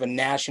petition to have a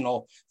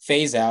national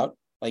phase out.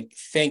 Like,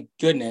 thank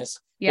goodness.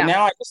 Yeah. But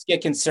now I just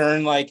get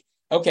concerned, like,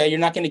 okay, you're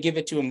not going to give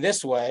it to them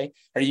this way.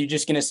 Are you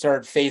just going to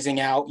start phasing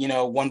out,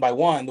 one by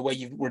one, the way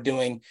you were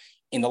doing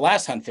in the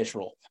last hunt fish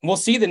rule? And we'll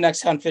see the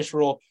next hunt fish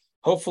rule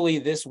hopefully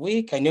this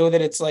week. I know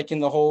that it's like in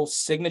the whole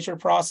signature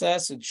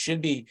process. It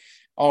should be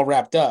all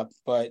wrapped up,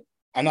 but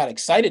I'm not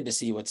excited to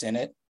see what's in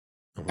it.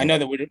 I know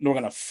that we're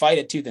going to fight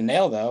it tooth and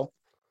nail, though.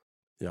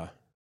 Yeah.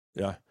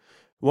 Yeah.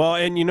 Well,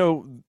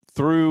 and,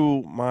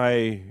 through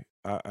my,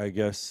 I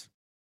guess,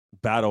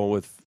 battle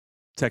with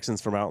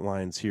Texans from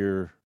Outlines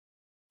here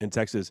in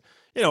Texas,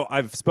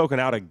 I've spoken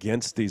out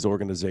against these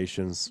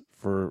organizations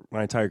for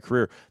my entire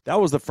career.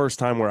 That was the first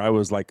time where I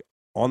was like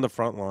on the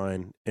front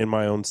line in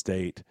my own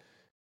state,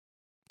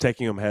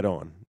 taking them head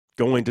on,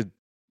 going to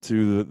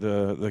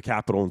the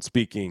Capitol and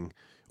speaking,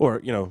 or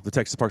the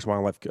Texas Parks and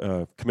Wildlife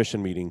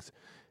Commission meetings.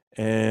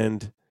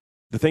 And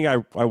the thing I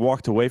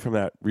walked away from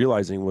that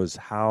realizing was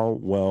how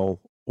well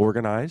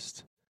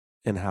organized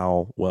and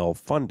how well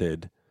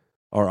funded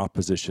our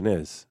opposition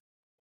is.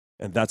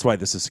 And that's why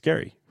this is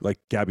scary. Like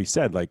Gabby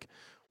said,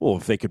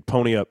 if they could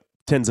pony up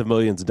tens of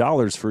millions of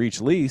dollars for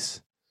each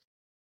lease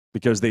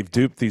because they've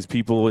duped these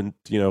people and,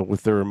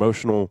 with their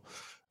emotional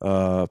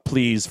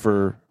pleas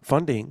for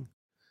funding,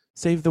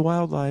 save the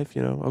wildlife,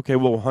 okay,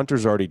 well,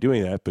 hunters are already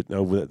doing that, but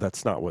no,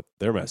 that's not what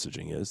their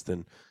messaging is.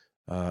 Then,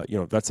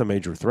 that's a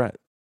major threat.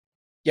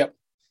 Yep.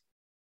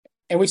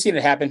 And we've seen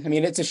it happen. I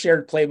mean, it's a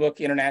shared playbook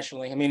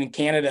internationally. I mean, in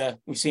Canada,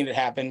 we've seen it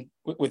happen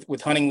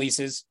with hunting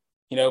leases,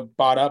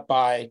 bought up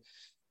by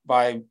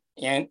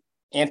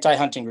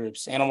anti-hunting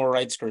groups, animal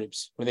rights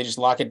groups, where they just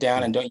lock it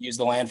down and don't use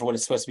the land for what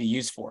it's supposed to be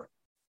used for.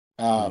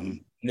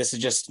 This is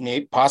just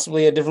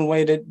possibly a different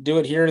way to do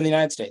it here in the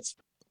United States.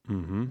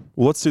 Mm-hmm.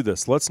 Well, let's do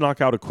this. Let's knock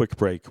out a quick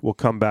break. We'll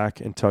come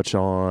back and touch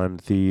on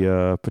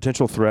the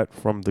potential threat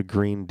from the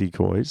green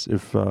decoys,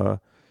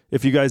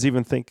 if you guys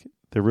even think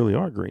there really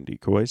are green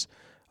decoys,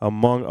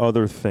 among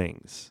other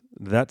things.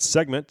 That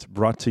segment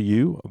brought to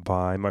you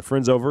by my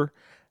friends over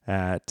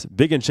at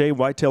Big and J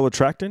Whitetail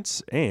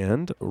Attractants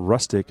and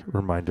Rustic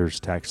Reminders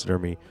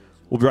Taxidermy.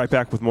 We'll be right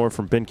back with more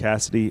from Ben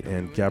Cassidy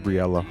and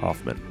Gabriella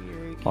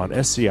Hoffman on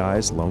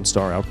SCI's Lone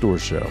Star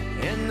Outdoors Show.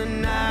 And the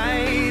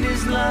night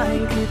is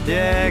like a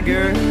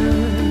dagger,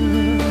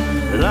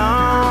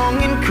 long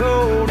and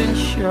cold and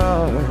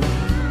sharp,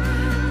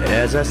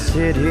 as I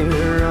sit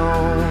here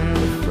on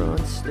the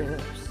front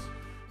steps.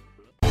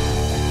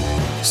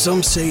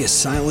 Some say a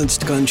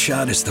silenced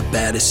gunshot is the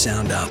baddest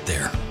sound out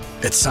there.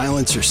 At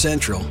Silencer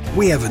Central,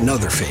 we have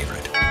another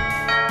favorite.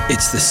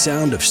 It's the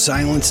sound of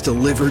silence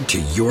delivered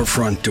to your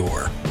front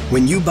door.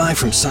 When you buy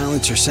from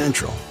Silencer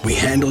Central, we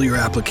handle your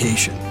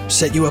application,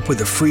 set you up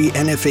with a free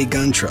NFA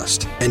gun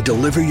trust, and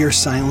deliver your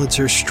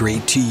silencer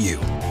straight to you.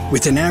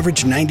 With an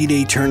average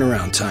 90-day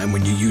turnaround time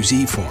when you use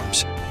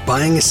eForms,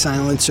 buying a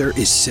silencer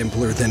is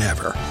simpler than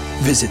ever.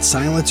 Visit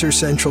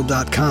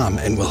silencercentral.com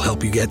and we'll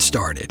help you get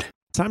started.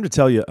 Time to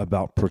tell you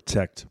about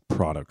Protect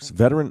products.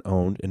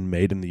 Veteran-owned and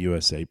made in the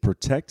USA,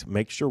 Protect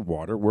makes your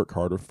water work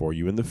harder for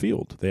you in the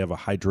field. They have a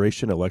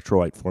hydration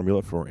electrolyte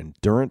formula for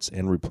endurance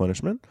and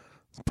replenishment.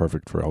 It's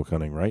perfect for elk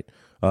hunting, right?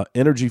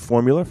 Energy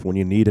formula for when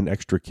you need an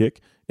extra kick.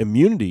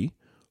 Immunity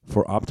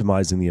for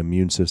optimizing the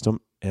immune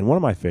system. And one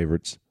of my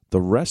favorites, the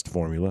rest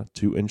formula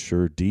to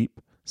ensure deep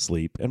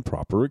sleep and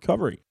proper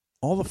recovery.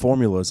 All the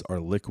formulas are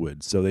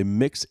liquid, so they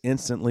mix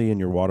instantly in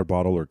your water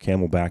bottle or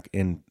Camelback.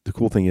 And the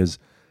cool thing is,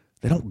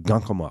 they don't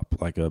gunk them up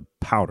like a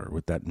powder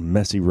with that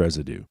messy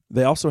residue.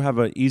 They also have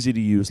an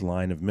easy-to-use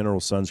line of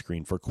mineral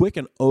sunscreen for quick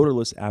and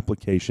odorless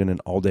application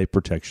and all-day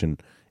protection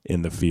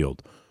in the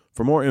field.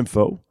 For more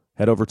info,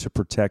 head over to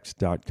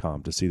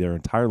protect.com to see their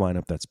entire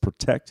lineup. That's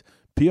Protect,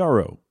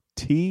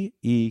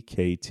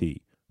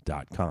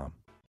 PROTEKT.com.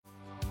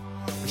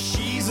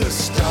 She's a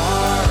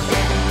star,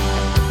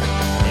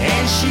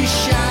 and she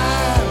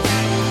shines.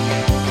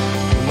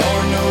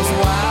 Lord knows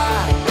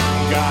why,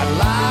 God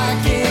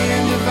like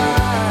and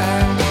divine.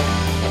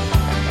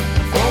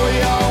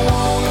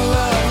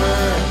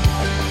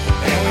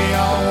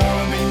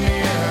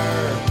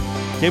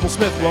 Cable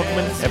Smith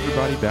welcoming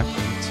everybody back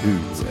into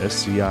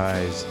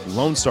SCI's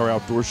Lone Star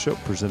Outdoors Show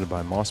presented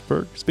by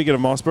Mossberg. Speaking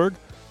of Mossberg,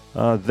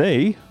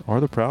 they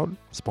are the proud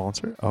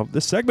sponsor of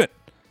this segment.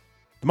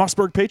 The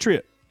Mossberg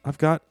Patriot. I've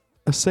got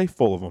a safe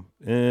full of them.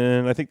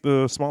 And I think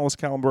the smallest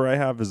caliber I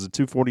have is a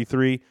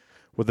 243,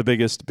 with the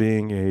biggest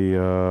being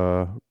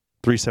a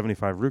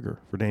 375 Ruger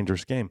for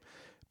dangerous game.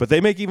 But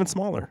they make even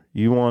smaller.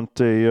 You want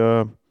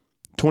a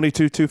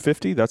 22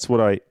 250? That's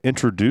what I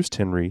introduced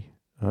Henry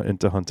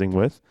into hunting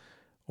with.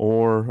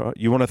 Or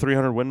you want a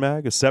 300 Win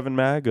Mag, a 7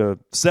 Mag, a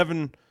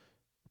 7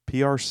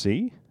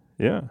 PRC?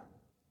 Yeah.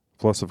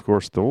 Plus, of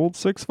course, the old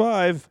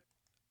 6.5.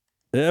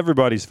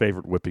 Everybody's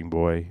favorite whipping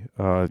boy.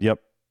 Yep.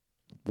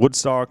 Wood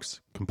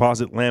stocks,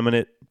 composite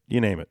laminate,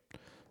 you name it.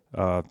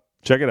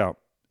 Check it out.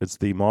 It's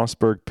the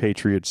Mossberg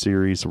Patriot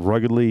Series,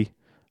 ruggedly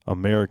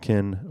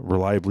American,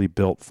 reliably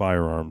built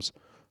firearms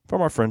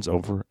from our friends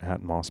over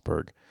at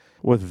Mossberg.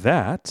 With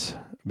that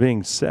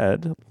being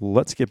said,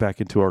 let's get back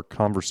into our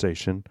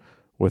conversation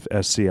with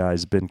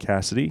SCI's Ben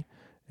Cassidy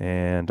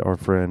and our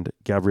friend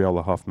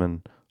Gabriella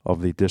Hoffman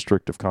of the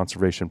District of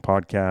Conservation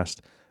podcast.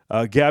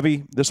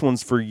 Gabby, this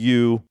one's for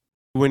you.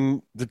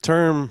 When the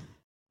term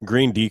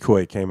green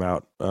decoy came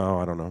out,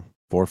 I don't know,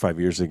 4 or 5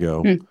 years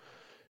ago,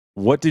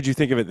 what did you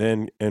think of it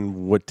then,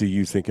 and what do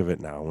you think of it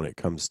now when it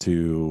comes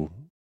to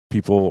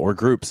people or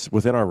groups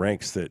within our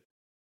ranks that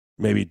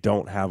maybe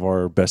don't have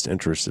our best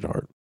interests at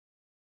heart?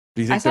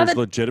 Do you think there's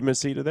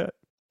legitimacy to that?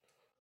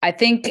 I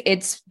think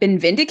it's been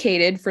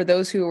vindicated for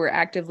those who are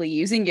actively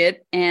using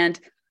it. And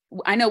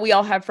I know we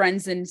all have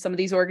friends in some of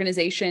these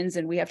organizations,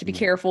 and we have to be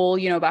careful,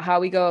 about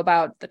how we go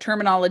about the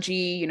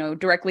terminology,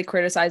 directly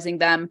criticizing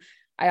them.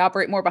 I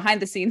operate more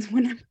behind the scenes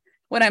when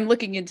I'm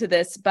looking into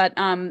this, but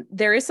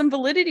there is some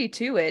validity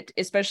to it,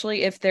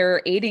 especially if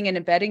they're aiding and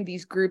abetting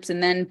these groups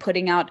and then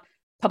putting out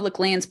public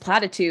lands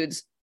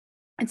platitudes.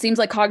 It seems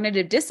like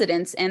cognitive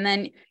dissonance. And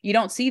then you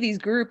don't see these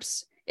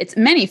groups, it's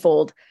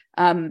manyfold,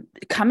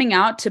 coming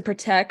out to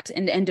protect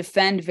and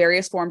defend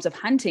various forms of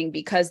hunting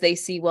because they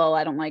see, well,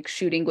 I don't like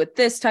shooting with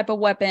this type of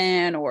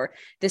weapon, or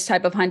this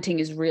type of hunting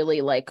is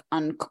really like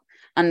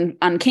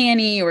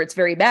uncanny, or it's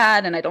very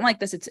bad, and I don't like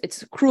this.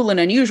 It's cruel and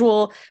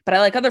unusual, but I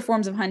like other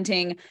forms of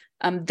hunting.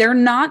 They're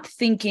not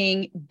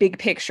thinking big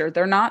picture.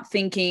 They're not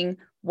thinking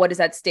what is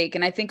at stake.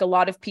 And I think a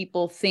lot of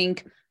people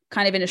think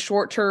kind of in a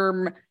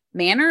short-term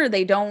manner.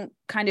 They don't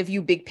kind of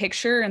view big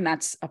picture, and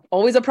that's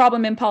always a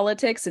problem in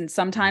politics. And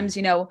sometimes,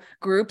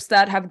 groups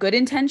that have good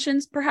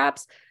intentions,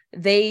 perhaps,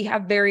 they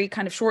have very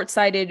kind of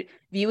short-sighted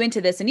view into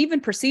this. And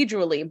even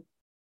procedurally,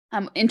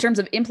 in terms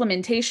of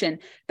implementation,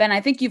 Ben, I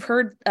think you've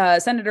heard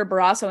Senator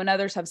Barrasso and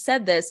others have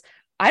said this.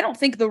 I don't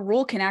think the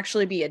rule can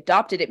actually be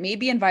adopted. It may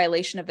be in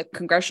violation of the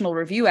Congressional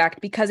Review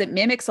Act because it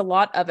mimics a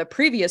lot of a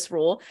previous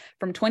rule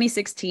from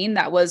 2016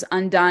 that was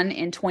undone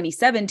in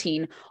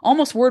 2017.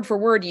 Almost word for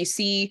word, you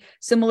see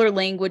similar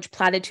language,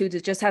 platitudes.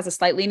 It just has a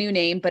slightly new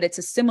name, but it's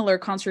a similar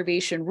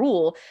conservation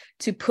rule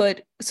to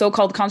put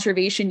so-called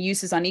conservation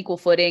uses on equal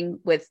footing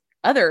with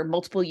other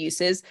multiple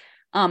uses.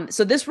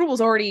 So this rule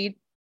was already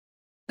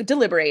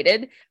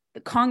deliberated.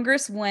 The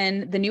Congress,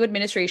 when the new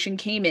administration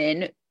came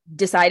in,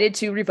 decided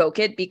to revoke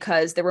it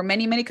because there were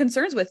many, many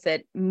concerns with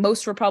it.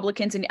 Most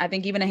Republicans, and I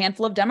think even a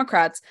handful of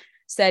Democrats,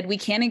 said we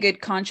can in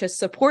good conscience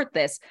support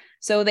this.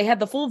 So they had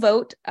the full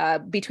vote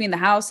between the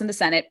House and the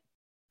Senate,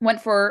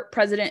 went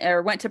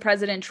to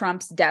President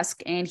Trump's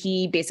desk, and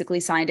he basically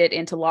signed it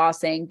into law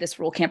saying this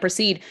rule can't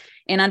proceed.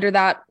 And under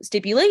that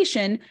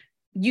stipulation,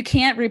 you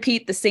can't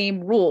repeat the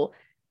same rule.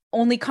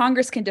 Only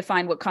Congress can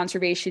define what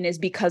conservation is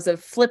because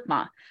of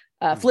FLPMA.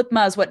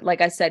 FLPMA is what,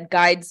 like I said,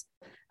 guides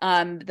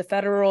the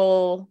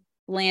Federal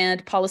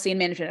Land Policy and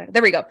Management.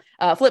 There we go.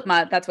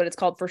 FLPMA, that's what it's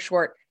called for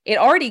short. It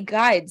already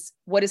guides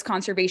what is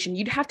conservation.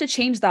 You'd have to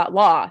change that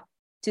law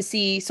to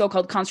see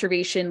so-called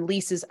conservation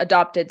leases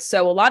adopted.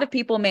 So a lot of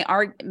people may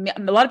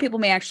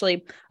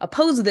actually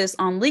oppose this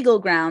on legal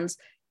grounds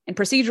and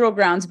procedural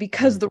grounds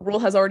because the rule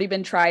has already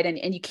been tried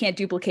and you can't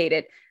duplicate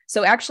it.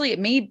 So actually, it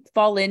may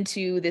fall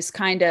into this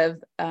kind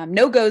of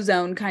no-go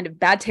zone, kind of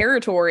bad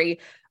territory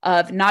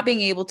of not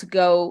being able to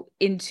go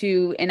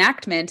into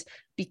enactment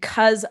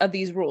because of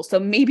these rules. So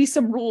maybe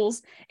some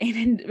rules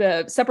and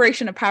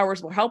separation of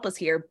powers will help us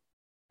here,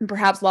 and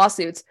perhaps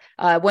lawsuits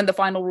when the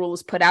final rule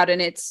is put out,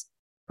 and it's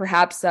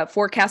perhaps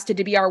forecasted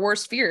to be our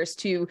worst fears,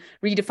 to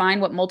redefine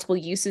what multiple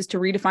uses, to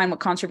redefine what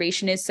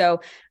conservation is.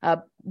 So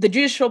the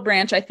judicial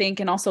branch, I think,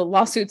 and also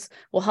lawsuits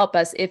will help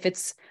us if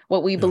it's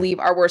what we believe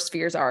our worst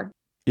fears are.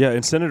 Yeah,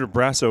 and Senator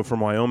Brasso from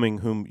Wyoming,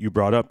 whom you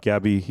brought up,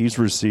 Gabby, he's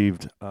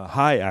received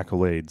high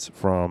accolades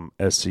from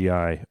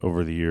SCI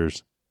over the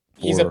years.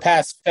 He's a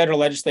past federal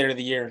legislator of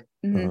the year.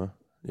 Mm-hmm.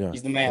 Yeah,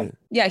 he's the man.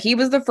 Yeah, he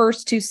was the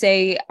first to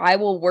say, I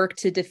will work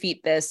to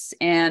defeat this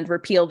and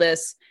repeal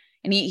this.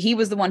 And he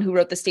was the one who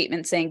wrote the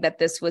statement saying that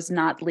this was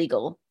not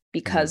legal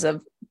because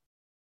of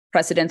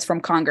precedents from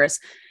Congress.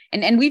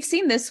 And we've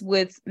seen this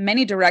with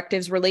many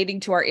directives relating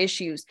to our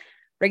issues.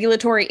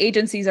 Regulatory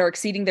agencies are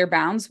exceeding their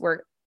bounds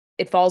where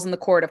it falls in the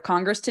court of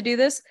Congress to do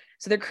this.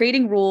 So they're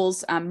creating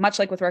rules, much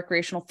like with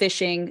recreational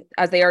fishing,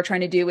 as they are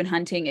trying to do in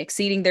hunting,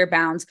 exceeding their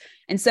bounds.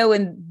 And so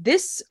in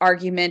this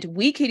argument,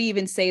 we could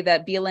even say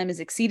that BLM is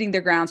exceeding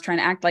their grounds, trying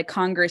to act like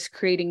Congress,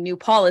 creating new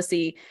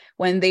policy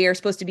when they are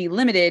supposed to be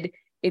limited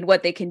in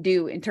what they can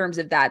do in terms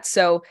of that.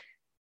 So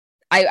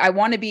I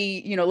want to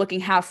be, looking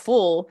half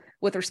full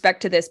with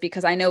respect to this,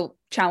 because I know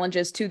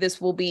challenges to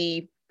this will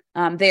be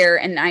there.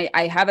 And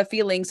I have a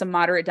feeling some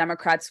moderate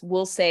Democrats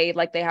will say,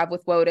 like they have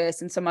with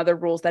WOTUS and some other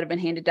rules that have been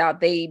handed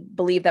out, they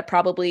believe that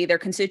probably their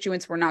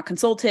constituents were not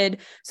consulted.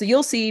 So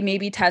you'll see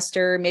maybe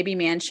Tester, maybe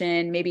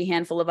Manchin, maybe a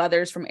handful of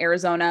others from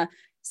Arizona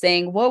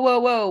saying,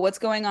 whoa, what's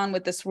going on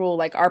with this rule?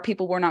 Like, our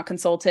people were not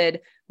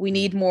consulted. We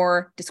need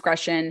more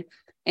discretion.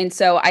 And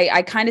so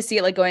I kind of see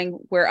it like going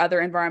where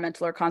other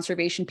environmental or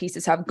conservation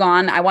pieces have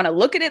gone. I want to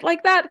look at it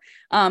like that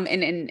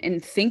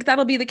and think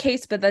that'll be the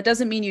case, but that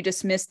doesn't mean you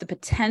dismiss the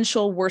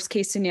potential worst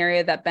case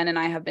scenario that Ben and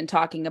I have been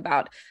talking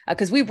about,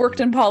 because we've worked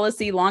in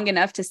policy long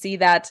enough to see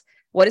that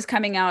what is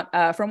coming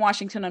out from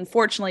Washington,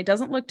 unfortunately,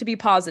 doesn't look to be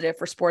positive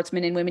for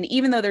sportsmen and women,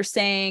 even though they're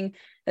saying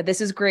that this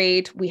is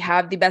great. We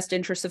have the best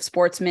interests of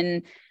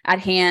sportsmen at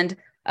hand,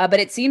 but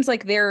it seems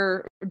like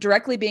they're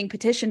directly being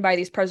petitioned by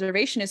these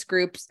preservationist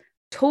groups,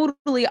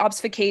 totally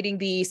obfuscating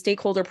the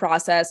stakeholder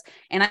process.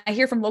 And I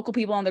hear from local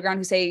people on the ground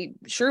who say,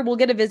 sure, we'll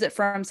get a visit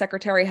from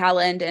Secretary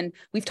Haaland. And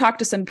we've talked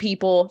to some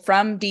people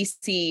from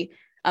DC.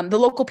 The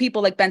local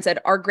people, like Ben said,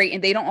 are great,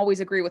 and they don't always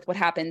agree with what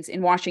happens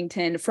in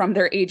Washington from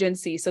their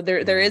agency. So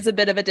there is a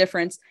bit of a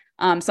difference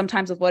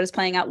sometimes with what is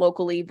playing out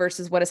locally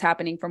versus what is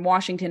happening from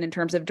Washington in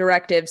terms of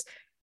directives.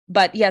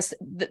 But yes,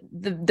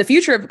 the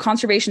future of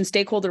conservation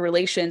stakeholder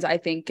relations, I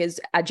think,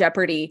 is at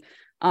jeopardy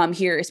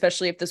here,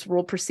 especially if this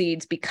rule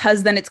proceeds,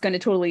 because then it's going to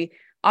totally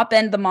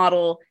upend the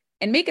model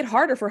and make it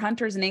harder for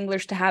hunters and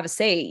anglers to have a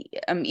say,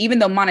 even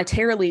though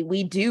monetarily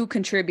we do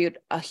contribute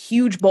a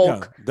huge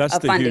bulk that's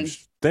of the funding.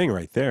 huge thing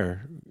right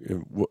there.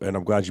 And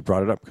I'm glad you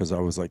brought it up, because I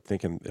was like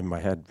thinking in my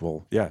head,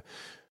 well, yeah,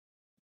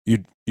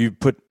 you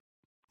put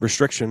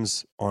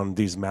restrictions on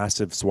these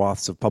massive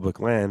swaths of public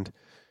land,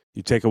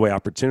 you take away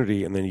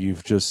opportunity, and then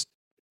you've just,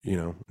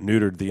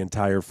 neutered the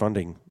entire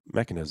funding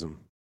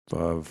mechanism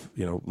of,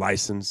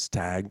 license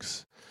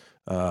tags,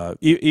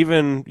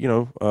 even,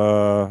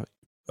 a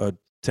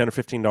 $10 or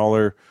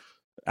 $15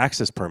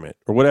 access permit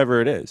or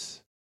whatever it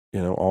is,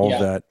 all of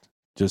that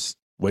just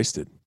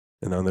wasted.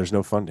 And then there's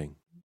no funding.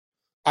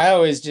 I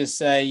always just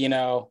say,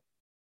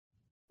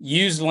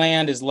 used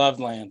land is loved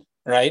land,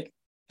 right?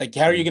 Like,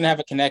 how are you going to have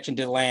a connection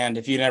to the land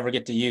if you never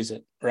get to use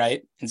it,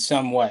 right? In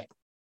some way.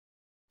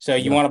 So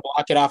you want to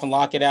block it off and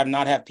lock it out and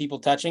not have people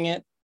touching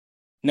it?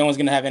 No one's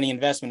going to have any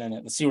investment in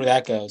it. Let's see where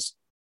that goes.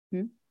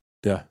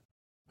 Yeah.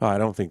 I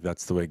don't think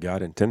that's the way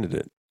God intended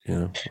it.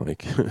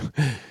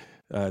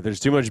 There's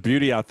too much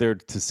beauty out there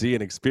to see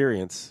and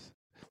experience.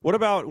 What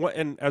about,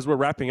 and as we're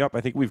wrapping up,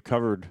 I think we've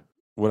covered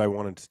what I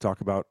wanted to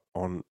talk about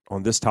on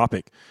this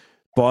topic,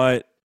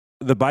 but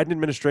the Biden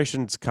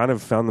administration's kind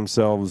of found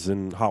themselves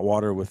in hot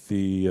water with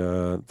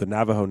the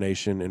Navajo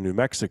Nation in New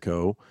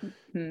Mexico,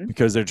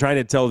 because they're trying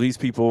to tell these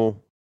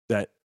people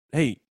that,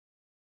 hey,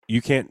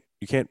 you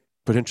can't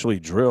potentially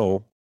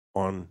drill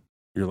on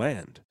your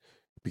land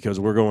because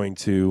we're going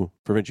to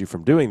prevent you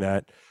from doing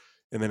that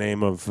in the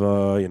name of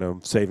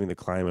saving the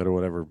climate or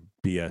whatever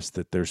BS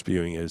that they're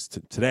spewing is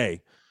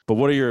today. But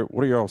what are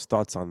your all's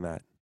thoughts on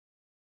that?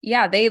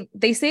 Yeah,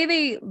 they say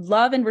they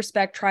love and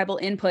respect tribal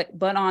input,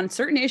 but on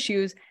certain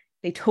issues,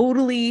 they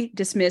totally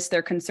dismiss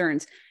their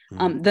concerns.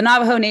 The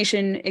Navajo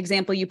Nation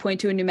example you point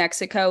to in New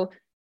Mexico,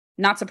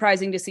 not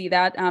surprising to see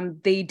that.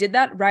 They did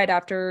that right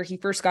after he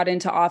first got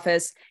into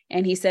office,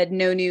 and he said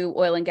no new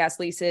oil and gas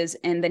leases.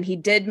 And then he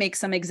did make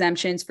some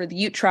exemptions for the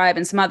Ute tribe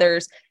and some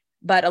others,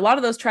 but a lot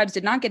of those tribes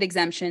did not get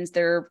exemptions.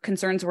 Their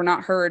concerns were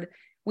not heard.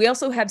 We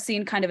also have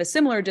seen kind of a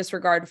similar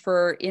disregard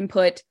for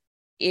input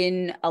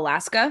in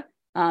Alaska,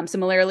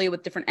 similarly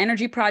with different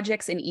energy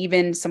projects and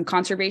even some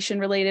conservation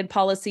related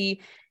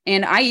policy.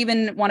 And I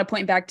even want to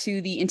point back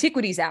to the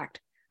Antiquities Act.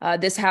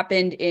 This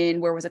happened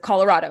in, where was it?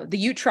 Colorado, the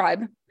Ute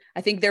tribe. I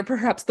think they're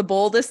perhaps the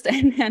boldest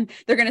and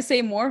they're going to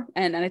say more.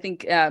 And I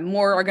think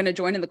more are going to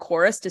join in the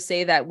chorus to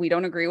say that we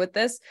don't agree with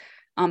this.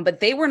 But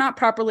they were not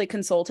properly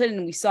consulted.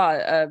 And we saw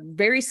a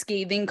very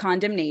scathing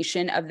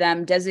condemnation of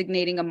them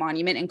designating a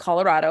monument in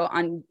Colorado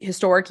on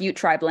historic Ute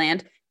tribe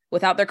land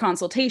without their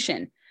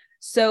consultation.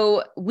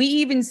 So we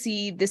even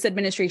see this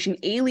administration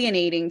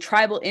alienating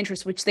tribal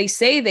interests, which they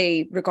say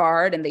they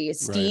regard and they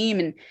esteem,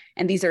 right.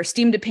 and these are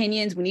esteemed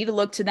opinions. We need to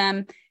look to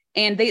them.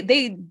 And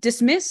they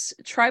dismiss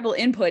tribal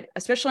input,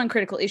 especially on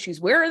critical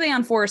issues. Where are they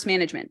on forest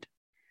management?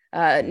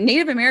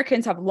 Native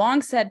Americans have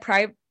long said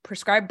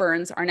prescribed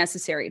burns are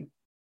necessary.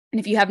 And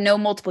if you have no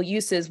multiple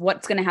uses,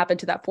 what's going to happen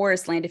to that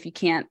forest land if you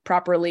can't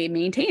properly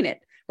maintain it?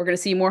 We're going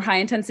to see more high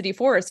intensity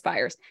forest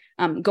fires.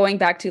 Going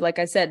back to, like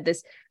I said,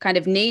 this kind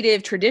of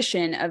native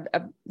tradition of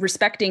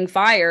respecting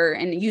fire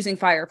and using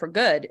fire for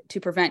good to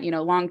prevent,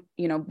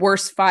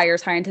 worse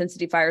fires, high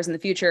intensity fires in the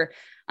future.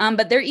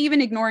 But they're even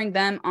ignoring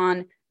them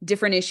on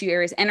different issue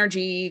areas,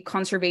 energy,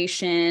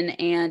 conservation,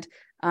 and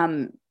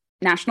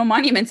national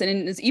monuments,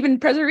 and even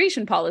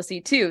preservation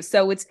policy too.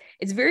 So it's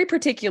very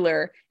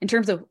particular in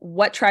terms of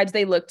what tribes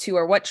they look to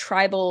or what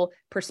tribal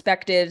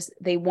perspectives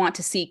they want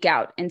to seek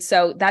out. And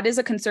so that is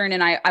a concern.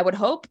 And I would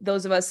hope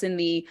those of us in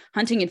the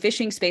hunting and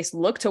fishing space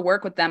look to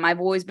work with them. I've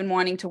always been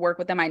wanting to work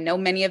with them. I know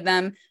many of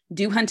them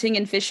do hunting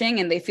and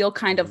fishing and they feel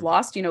kind of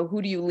lost.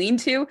 Who do you lean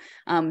to?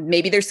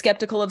 Maybe they're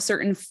skeptical of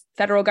certain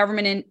federal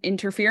government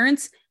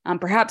interference.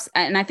 Perhaps,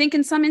 and I think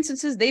in some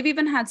instances, they've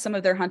even had some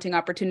of their hunting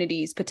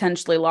opportunities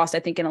potentially lost,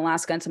 I think in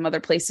Alaska and some other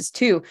places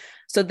too.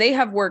 So they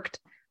have worked,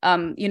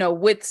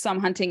 with some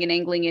hunting and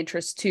angling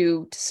interests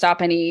to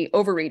stop any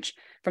overreach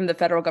from the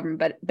federal government.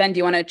 But Ben, do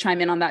you want to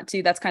chime in on that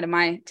too? That's kind of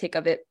my take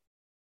of it.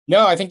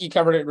 No, I think you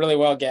covered it really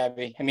well,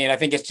 Gabby. I mean, I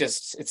think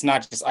it's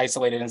not just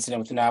isolated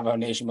incident with the Navajo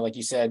Nation, but like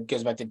you said,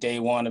 goes back to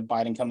day one of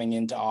Biden coming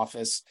into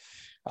office.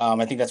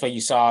 I think that's why you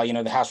saw,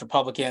 the House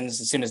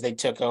Republicans, as soon as they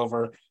took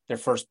over, their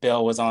first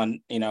bill was on,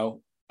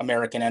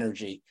 American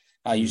energy.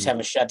 You just have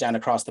a shutdown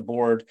across the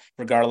board,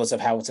 regardless of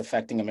how it's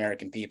affecting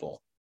American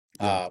people.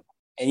 Yeah.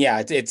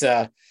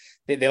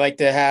 They like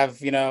to have,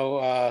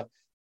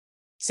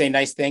 say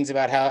nice things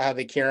about how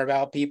they care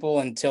about people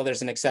until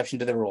there's an exception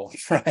to the rule,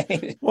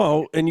 right?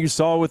 Well, and you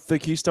saw with the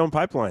Keystone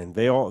Pipeline,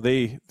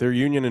 their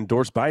union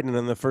endorsed Biden, and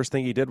then the first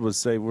thing he did was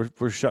say,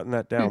 "We're shutting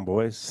that down,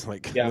 boys."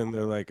 And then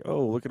they're like,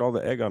 "Oh, look at all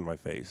the egg on my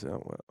face."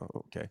 Oh,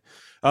 well, okay,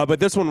 but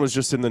this one was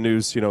just in the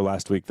news,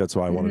 last week. That's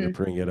why I wanted to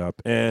bring it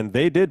up. And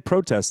they did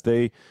protest.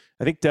 I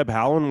think Deb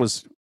Howland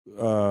was,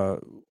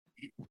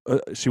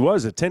 she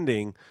was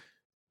attending,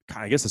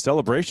 I guess, a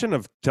celebration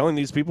of telling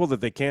these people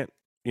that they can't,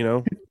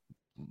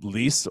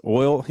 lease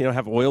oil,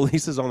 have oil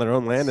leases on their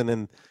own land, and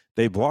then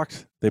they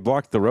blocked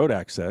the road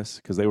access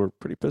because they were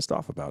pretty pissed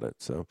off about it.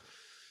 So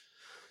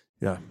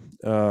yeah,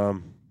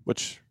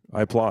 which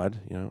I applaud.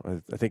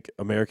 I think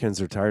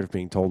Americans are tired of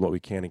being told what we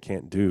can and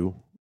can't do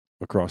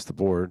across the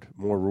board.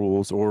 More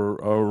rules or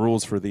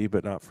rules for thee,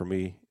 but not for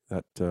me.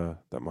 That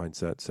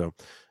mindset. So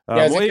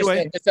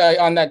anyway, just,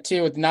 on that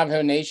too with the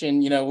Navajo Nation,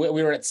 we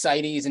were at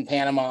CITES in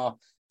Panama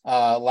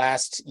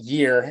last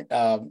year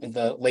in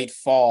the late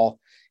fall,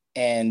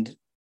 and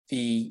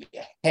the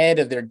head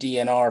of their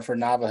DNR for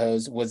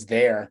Navajos was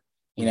there,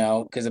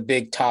 because a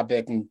big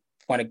topic and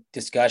point of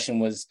discussion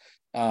was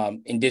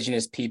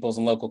indigenous peoples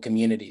and local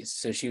communities.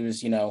 So she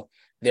was,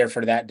 there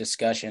for that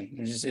discussion.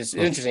 It's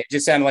interesting. It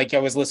just sounded like I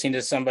was listening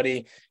to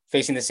somebody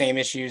facing the same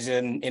issues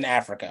in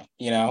Africa,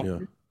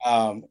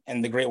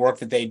 and the great work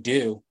that they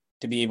do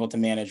to be able to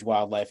manage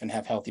wildlife and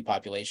have healthy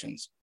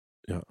populations.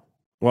 Yeah.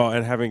 Well,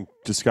 and having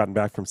just gotten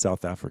back from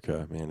South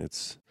Africa, man,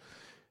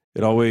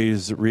 it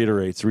always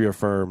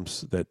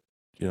reaffirms that,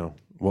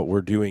 what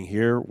we're doing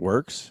here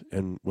works.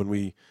 And when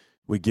we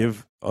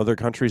give other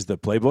countries the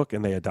playbook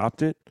and they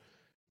adopt it,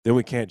 then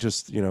we can't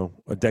just,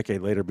 a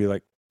decade later be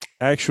like,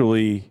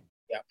 actually,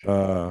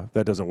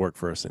 that doesn't work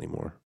for us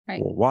anymore.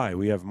 Right. Well, why?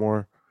 We have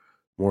more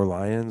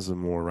lions and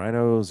more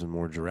rhinos and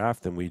more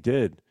giraffe than we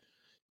did.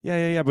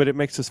 Yeah. But it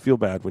makes us feel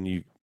bad when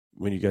you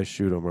guys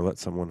shoot them or let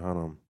someone hunt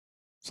them.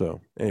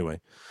 So anyway,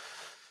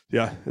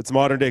 yeah, it's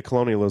modern day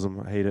colonialism.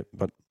 I hate it,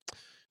 but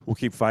we'll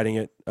keep fighting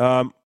it.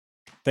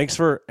 Thanks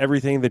for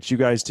everything that you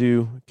guys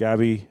do,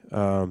 Gabby.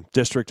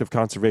 District of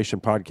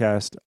Conservation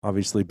podcast,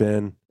 obviously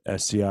been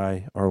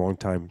SCI, our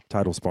longtime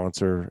title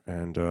sponsor,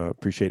 and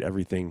appreciate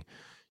everything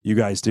you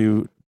guys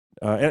do.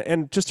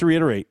 And just to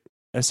reiterate,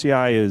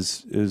 SCI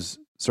is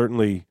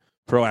certainly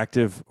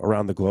proactive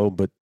around the globe,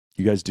 but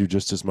you guys do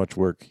just as much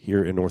work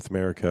here in North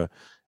America,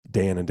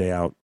 day in and day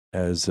out,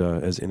 as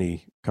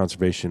any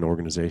conservation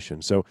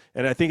organization. So,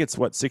 and I think it's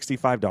what,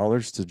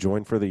 $65 to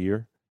join for the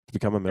year to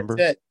become a member.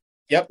 That's it.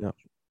 Yep. Yeah.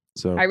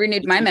 So I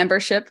renewed my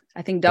membership.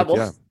 I think double.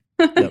 Yeah.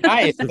 Yep.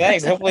 Nice.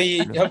 Thanks. Hopefully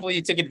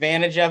you took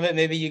advantage of it.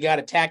 Maybe you got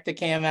a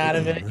Tacticam out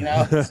of it.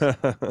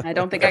 I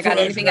don't think I got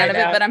anything out of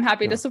it, but I'm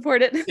happy to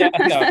support it. Yeah,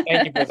 no,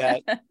 thank you for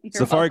that.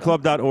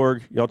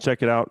 SafariClub.org. Y'all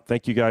check it out.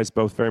 Thank you guys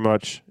both very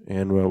much.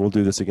 And we'll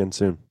do this again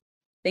soon.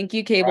 Thank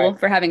you, Cable,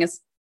 for having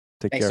us.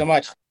 Thanks so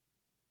much.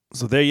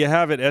 So there you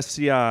have it.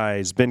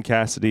 SCI's Ben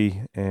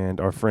Cassidy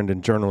and our friend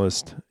and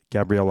journalist,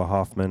 Gabriella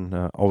Hoffman.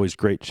 Always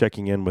great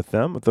checking in with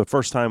them. The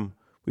first time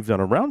we've done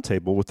a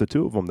roundtable with the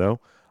two of them, though.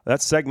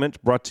 That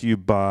segment brought to you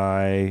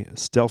by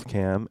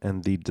StealthCam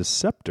and the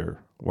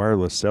Deceptor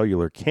wireless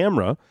cellular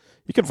camera.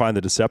 You can find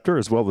the Deceptor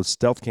as well as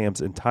StealthCam's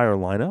entire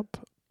lineup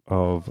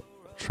of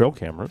trail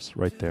cameras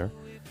right there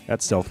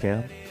at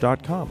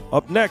stealthcam.com.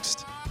 Up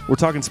next, we're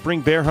talking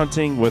spring bear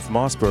hunting with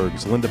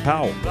Mossberg's Linda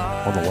Powell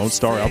on the Lone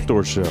Star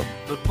Outdoor Show.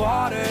 The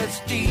water's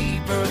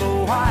deeper,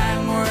 the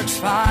wine works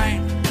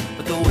fine,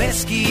 but the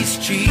whiskey's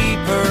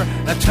cheaper.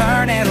 Now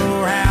turn it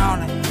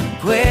around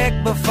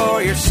quick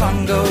before your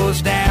sun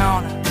goes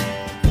down.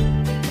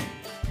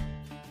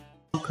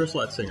 I'm Chris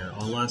Letzinger,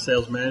 online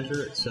sales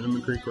manager at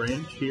Cinnamon Creek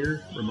Ranch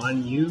here,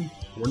 reminding you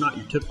we're not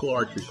your typical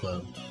archery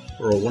club.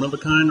 We're a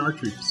one-of-a-kind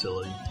archery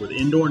facility with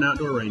indoor and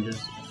outdoor ranges,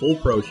 full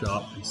pro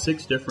shop, and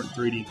 6 different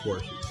 3D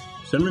courses.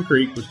 Cinnamon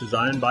Creek was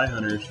designed by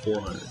hunters for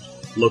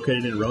hunters.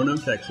 Located in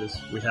Roanoke,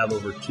 Texas, we have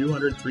over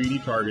 200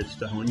 3D targets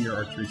to hone your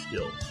archery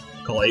skills.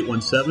 Call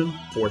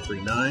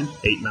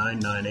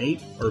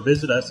 817-439-8998 or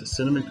visit us at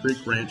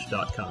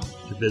cinnamoncreekranch.com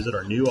to visit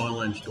our new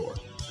online store.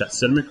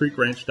 That's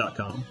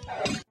cinnamoncreekranch.com.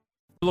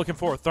 Looking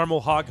for a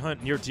thermal hog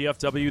hunt near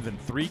DFW? Then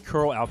 3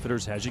 Curl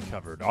Outfitters has you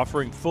covered.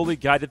 Offering fully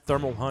guided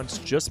thermal hunts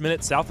just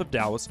minutes south of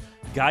Dallas,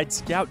 guide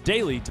scout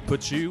daily to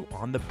put you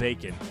on the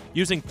bacon.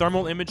 Using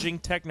thermal imaging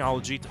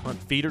technology to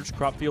hunt feeders,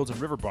 crop fields, and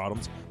river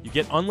bottoms, you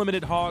get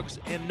unlimited hogs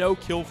and no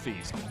kill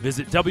fees.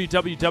 Visit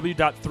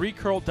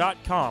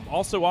www.3curl.com.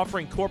 Also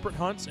offering corporate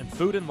hunts and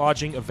food and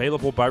lodging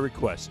available by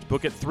request.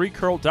 Book at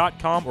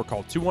 3curl.com or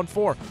call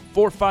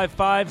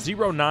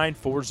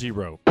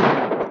 214-455-0940.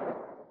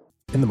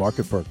 In the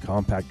market for a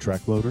compact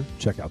track loader?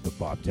 Check out the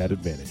Bobcat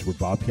Advantage, where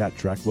Bobcat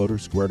track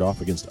loaders squared off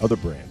against other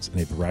brands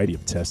in a variety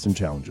of tests and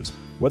challenges.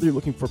 Whether you're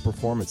looking for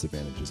performance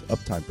advantages,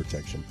 uptime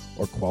protection,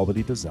 or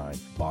quality design,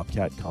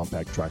 Bobcat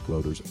compact track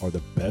loaders are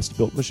the best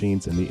built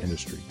machines in the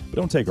industry. But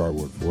don't take our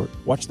word for it.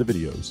 Watch the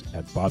videos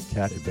at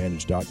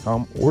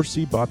bobcatadvantage.com or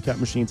see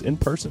Bobcat machines in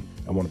person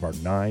at one of our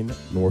 9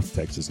 North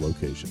Texas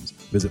locations.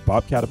 Visit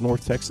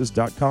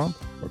bobcatofnorthtexas.com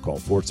or call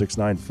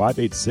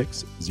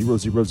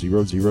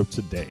 469-586-0000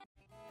 today.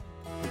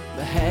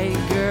 But hey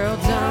girl,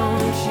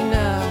 don't you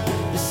know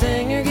the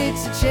singer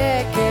gets a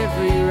check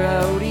every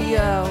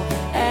rodeo?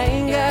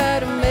 Ain't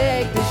gotta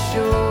make the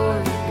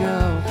shore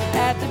go.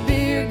 At the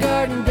beer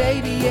garden,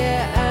 baby,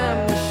 yeah,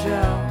 I'm the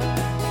show.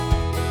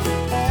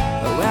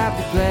 Oh, I'll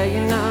be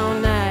playing all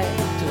night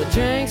till the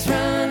drinks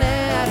run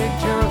out or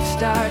drunk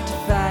start to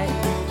fight.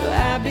 Oh,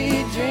 I'll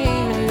be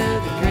dreaming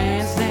of the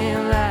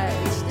grandstand lights.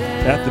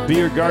 At the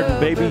beer garden,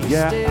 baby,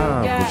 yeah,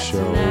 I'm the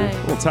show.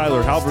 Well,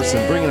 Tyler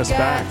Halverson bringing us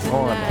back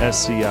on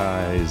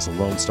SCI's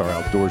Lone Star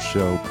Outdoor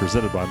Show,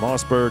 presented by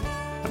Mossberg.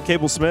 I'm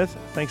Cable Smith.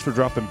 Thanks for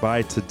dropping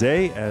by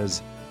today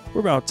as we're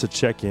about to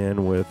check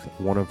in with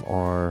one of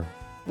our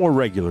more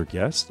regular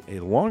guests, a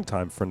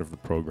longtime friend of the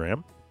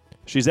program.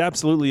 She's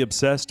absolutely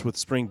obsessed with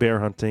spring bear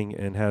hunting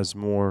and has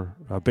more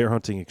bear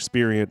hunting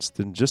experience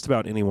than just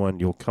about anyone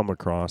you'll come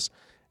across.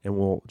 And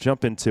we'll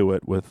jump into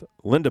it with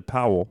Linda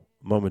Powell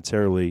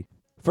momentarily.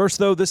 First,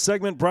 though, this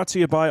segment brought to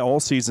you by All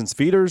Seasons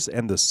Feeders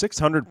and the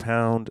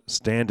 600-pound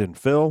Stand and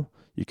Fill.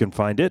 You can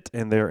find it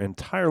and their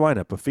entire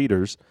lineup of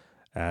feeders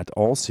at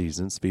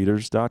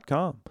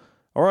allseasonsfeeders.com.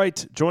 All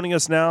right, joining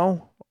us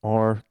now,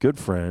 our good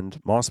friend,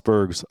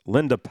 Mossberg's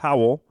Linda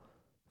Powell.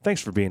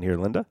 Thanks for being here,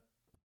 Linda.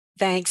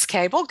 Thanks,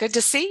 Cable. Good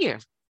to see you.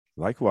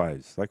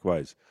 Likewise.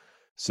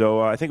 So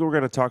I think we're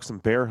going to talk some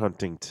bear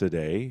hunting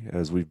today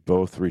as we've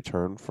both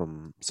returned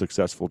from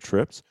successful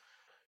trips.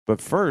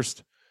 But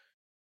first,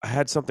 I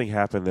had something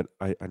happen that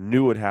I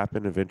knew would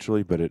happen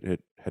eventually, but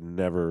it had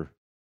never,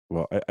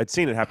 well, I'd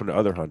seen it happen to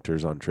other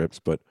hunters on trips,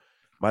 but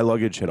my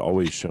luggage had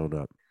always shown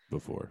up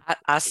before.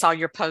 I saw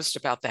your post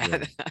about that.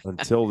 Yeah,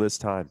 until this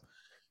time.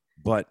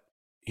 But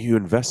you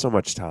invest so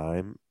much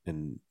time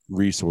and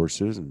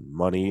resources and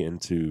money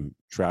into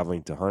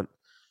traveling to hunt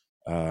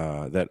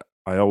that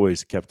I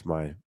always kept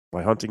my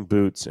hunting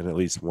boots and at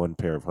least one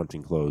pair of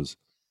hunting clothes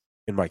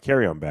in my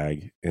carry-on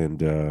bag.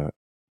 And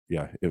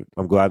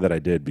I'm glad that I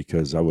did,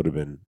 because I would have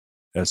been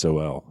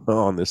SOL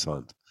on this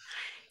hunt.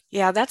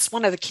 Yeah, that's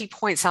one of the key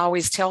points I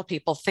always tell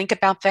people. Think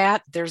about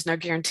that. There's no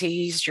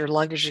guarantees your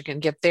luggage you can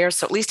get there.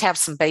 So at least have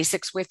some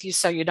basics with you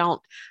so you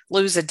don't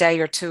lose a day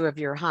or two of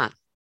your hunt.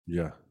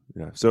 Yeah,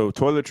 yeah. So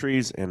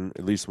toiletries and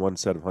at least one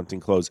set of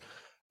hunting clothes.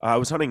 I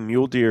was hunting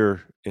mule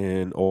deer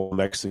in Old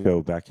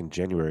Mexico back in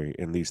January,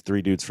 and these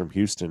three dudes from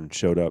Houston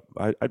showed up.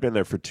 I'd been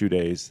there for 2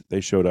 days.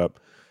 They showed up.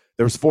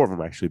 There was 4 of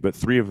them actually, but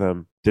 3 of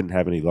them didn't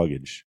have any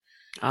luggage,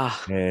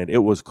 and it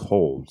was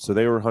cold. So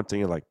they were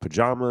hunting in like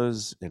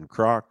pajamas and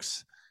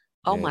Crocs.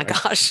 Oh And my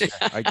gosh.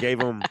 I gave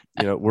them,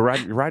 we're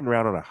riding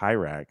around on a high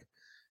rack,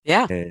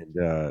 Yeah.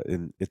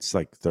 and it's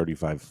like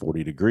 35,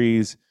 40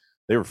 degrees.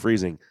 They were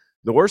freezing.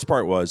 The worst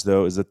part was,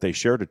 though, is that they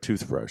shared a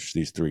toothbrush,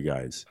 these 3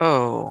 guys.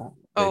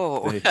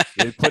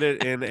 They put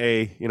it in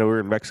we were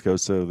in Mexico,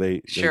 so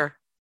they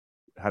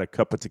had a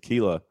cup of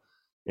tequila,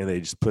 and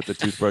they just put the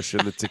toothbrush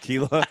in the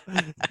tequila,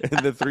 and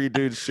the 3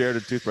 dudes shared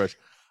a toothbrush.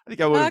 I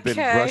think I would have been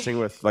brushing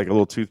with like a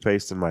little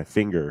toothpaste in my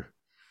finger.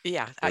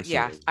 Yeah,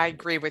 I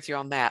agree with you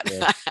on that.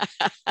 Yeah.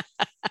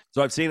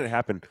 So I've seen it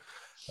happen,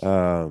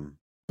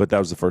 but that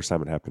was the first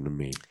time it happened to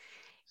me.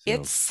 So.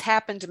 It's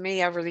happened to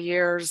me over the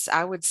years,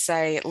 I would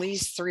say at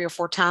least 3 or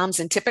 4 times.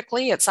 And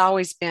typically it's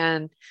always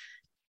been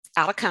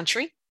out of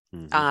country,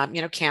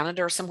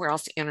 Canada or somewhere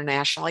else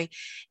internationally.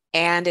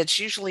 And it's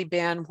usually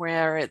been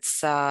where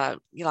it's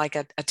like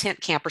a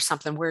tent camp or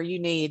something where you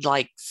need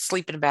like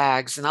sleeping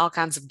bags and all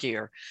kinds of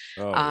gear.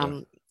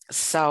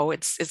 So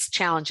it's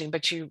challenging,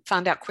 but you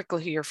find out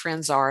quickly who your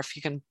friends are if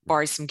you can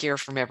borrow some gear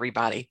from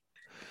everybody.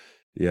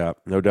 Yeah,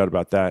 no doubt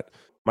about that.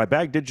 My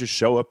bag did just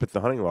show up at the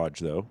hunting lodge,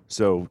 though.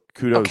 So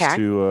kudos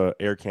to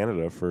Air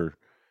Canada for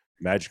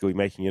magically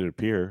making it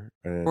appear.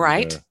 And,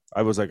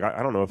 I was like,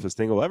 I don't know if this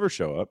thing will ever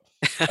show up.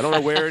 I don't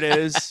know where it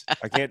is.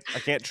 I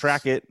can't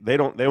track it. They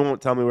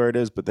won't tell me where it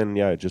is. But then,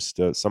 just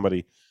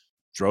somebody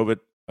drove it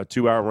a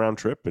 2-hour round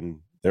trip, and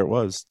there it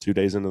was 2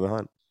 days into the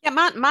hunt. Yeah,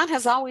 mine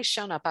has always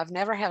shown up. I've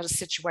never had a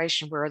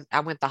situation where I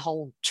went the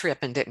whole trip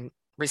and didn't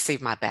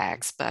receive my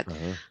bags, but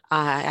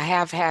I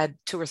have had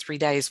 2 or 3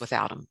 days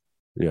without them.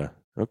 Yeah.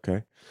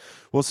 Okay.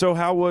 Well, so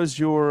how was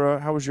your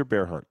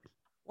bear hunt?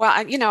 Well,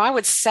 I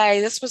would say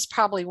this was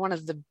probably one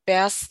of the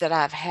best that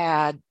I've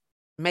had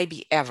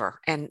maybe ever.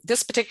 And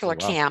this particular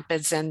camp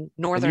is in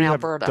northern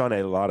Alberta. I've done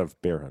a lot of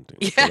bear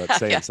hunting. So that's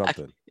saying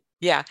something.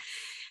 Yeah.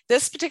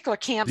 This particular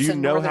camp's in Do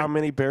you know how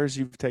many bears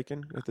you've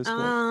taken at this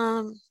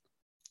point?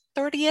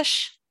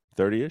 30-ish.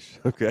 30-ish?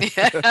 Okay.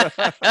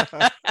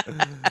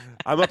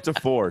 I'm up to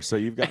 4, so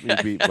you've got me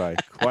beat by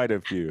quite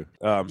a few.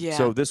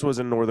 So this was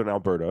in northern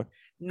Alberta.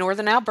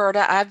 Northern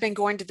Alberta. I've been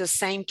going to the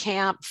same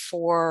camp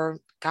for,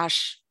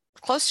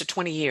 close to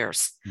 20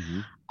 years.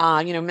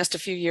 Missed a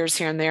few years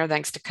here and there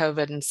thanks to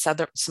COVID and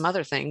some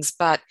other things,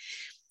 but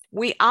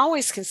we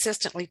always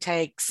consistently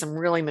take some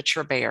really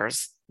mature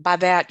bears. By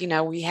that,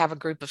 we have a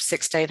group of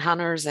 6 to 8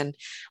 hunters, and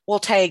we'll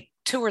take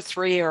 2 or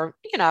 3 or,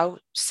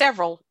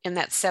 several in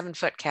that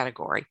 7-foot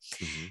category.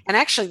 And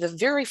actually the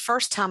very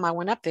first time I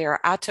went up there,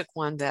 I took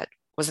one that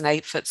was an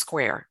 8-foot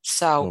square.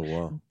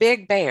 So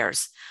big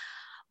bears.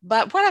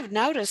 But what I've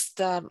noticed,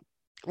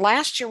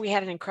 last year we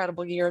had an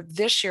incredible year.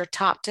 This year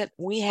topped it.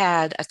 We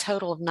had a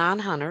total of 9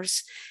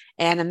 hunters.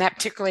 And in that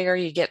particular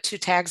area, you get 2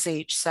 tags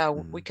each. So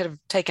we could have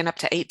taken up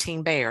to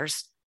 18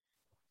 bears.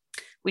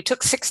 We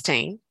took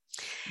 16.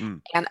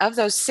 And of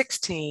those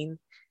 16,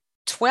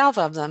 12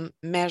 of them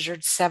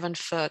measured 7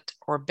 foot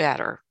or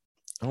better.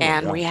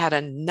 We had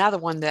another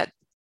one that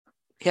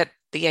hit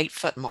the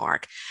 8-foot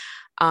mark.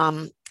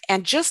 And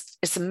just,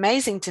 it's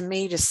amazing to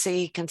me to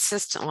see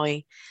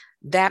consistently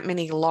that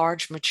many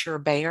large mature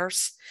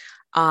bears.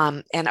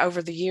 And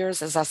over the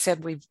years, as I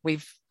said,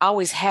 we've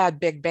always had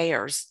big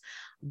bears,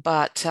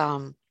 but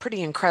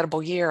pretty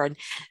incredible year. And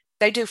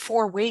they do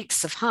 4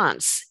 weeks of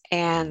hunts,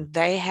 and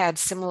they had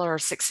similar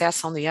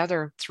success on the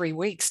other 3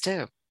 weeks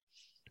too.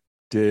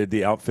 Did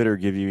the outfitter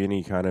give you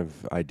any kind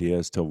of idea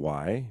as to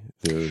why?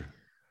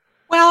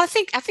 Well, I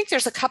think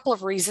there's a couple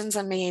of reasons.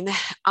 I mean,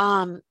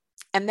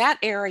 in that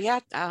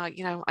area,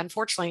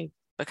 unfortunately,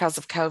 because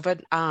of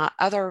COVID,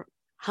 other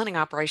hunting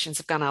operations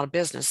have gone out of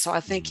business. So I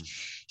think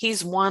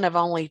he's one of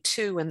only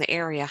 2 in the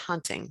area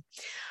hunting.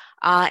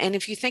 And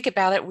if you think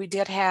about it, we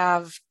did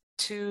have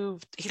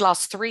he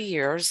lost 3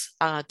 years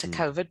to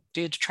COVID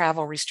due to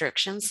travel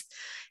restrictions.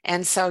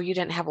 And so you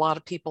didn't have a lot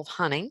of people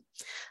hunting.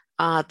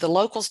 The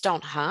locals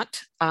don't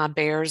hunt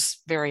bears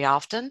very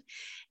often,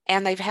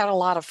 and they've had a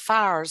lot of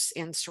fires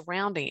in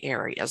surrounding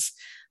areas.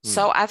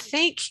 So I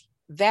think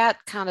that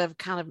kind of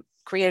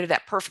created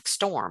that perfect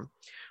storm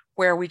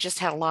where we just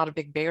had a lot of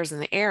big bears in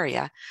the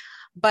area.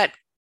 But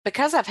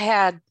because I've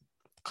had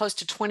close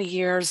to 20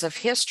 years of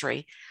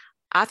history,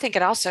 I think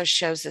it also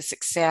shows the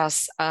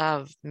success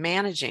of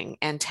managing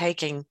and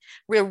taking,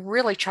 we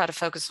really try to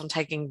focus on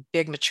taking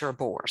big mature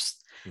boars.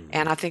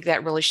 And I think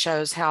that really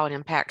shows how it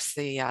impacts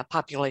the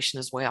population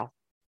as well.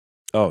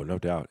 Oh, no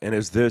doubt. And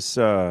is this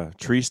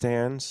tree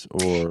stands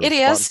or? It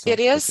is.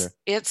 Okay.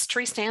 It's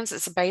tree stands.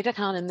 It's a baited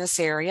hunt in this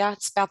area.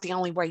 It's about the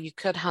only way you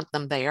could hunt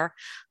them there,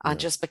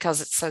 just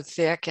because it's so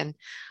thick. And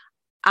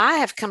I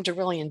have come to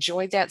really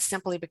enjoy that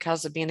simply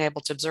because of being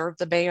able to observe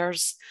the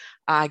bears.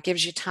 It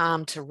gives you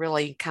time to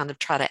really kind of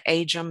try to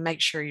age them, make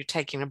sure you're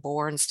taking a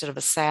boar instead of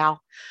a sow.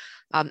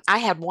 I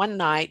had one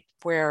night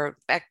where, in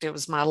fact, it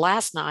was my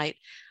last night.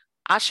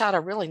 I shot a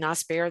really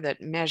nice bear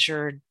that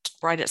measured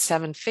right at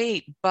 7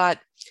 feet, but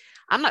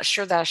I'm not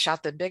sure that I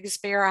shot the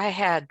biggest bear. I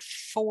had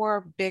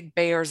 4 big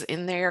bears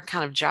in there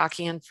kind of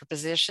jockeying for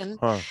position.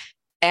 Huh.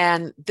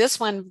 And this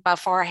one by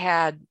far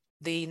had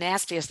the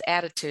nastiest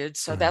attitude.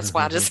 So that's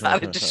why I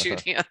decided to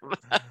shoot him.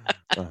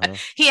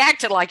 He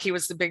acted like he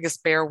was the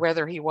biggest bear,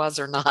 whether he was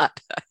or not.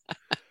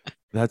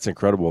 That's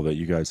incredible that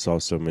you guys saw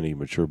so many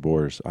mature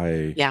boars.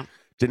 I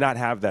did not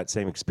have that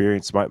same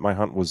experience. My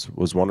hunt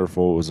was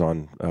wonderful. It was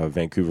on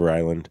Vancouver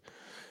Island,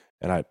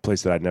 and a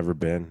place that I'd never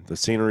been. The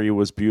scenery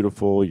was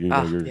beautiful.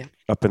 You're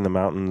up in the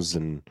mountains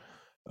and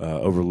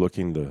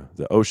overlooking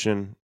the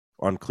ocean.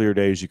 On clear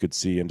days, you could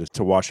see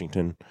into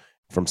Washington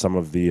from some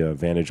of the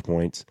vantage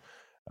points.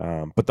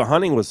 But the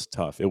hunting was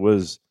tough. It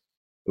was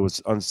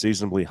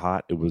unseasonably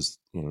hot. It was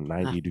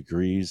 90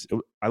 degrees.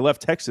 I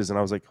left Texas and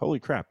I was like, holy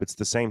crap, it's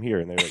the same here.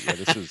 And they were like, yeah,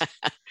 this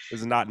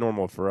is not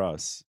normal for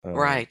us.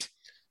 Right.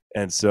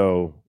 And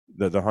so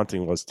the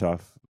hunting was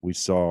tough. We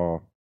saw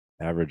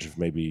average of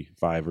maybe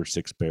 5 or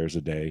 6 bears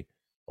a day.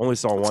 Only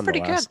saw one the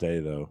last day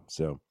though.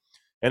 So,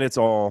 and it's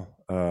all,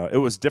 it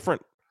was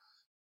different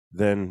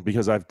than,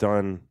 because I've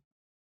done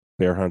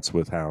bear hunts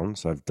with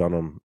hounds. I've done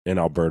them in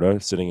Alberta,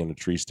 sitting in a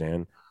tree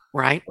stand.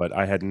 Right. But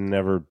I had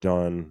never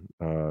done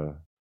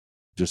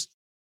just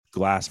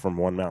glass from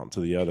one mountain to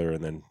the other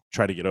and then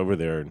try to get over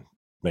there and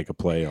make a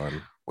play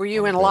on. Were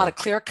you in a lot of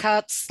clear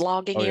cuts,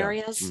 logging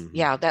areas? Mm-hmm.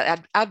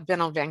 Yeah, I've been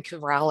on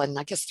Vancouver Island,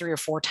 I guess 3 or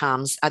 4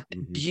 times.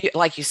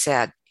 Like you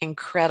said,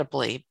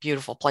 incredibly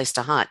beautiful place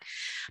to hunt.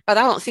 But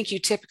I don't think you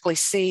typically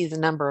see the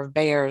number of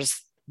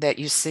bears that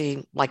you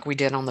see like we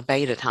did on the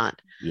baited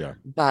hunt. Yeah.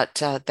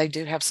 But they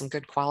do have some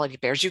good quality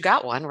bears. You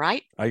got one,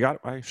 right? I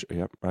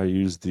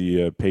used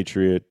the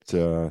Patriot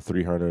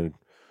 300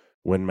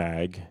 Win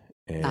Mag.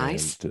 And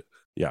nice.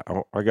 Yeah,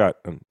 I got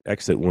an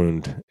exit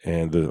wound,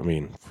 and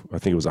I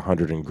think it was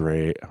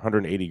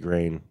 180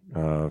 grain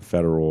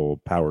Federal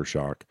Power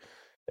Shock,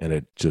 and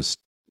it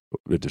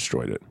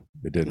destroyed it.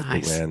 It didn't.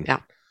 Nice.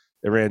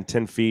 It ran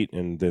 10 feet,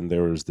 and then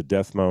there was the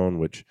death moan,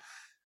 which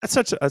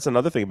that's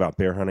another thing about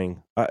bear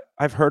hunting.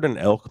 I've heard an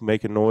elk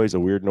make a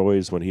weird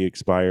noise when he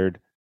expired.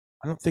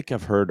 I don't think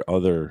I've heard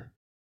other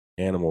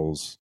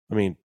animals.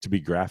 To be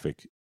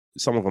graphic,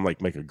 some of them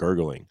make a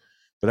gurgling.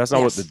 But that's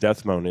not what the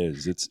death moan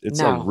is. It's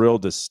a real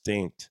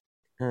distinct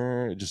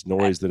just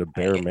noise that a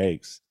bear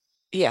makes.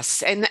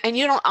 Yes, and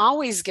you don't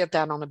always get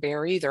that on a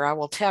bear either, I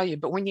will tell you.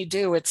 But when you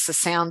do, it's a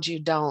sound you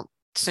don't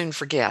soon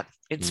forget.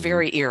 It's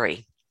very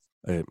eerie.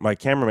 My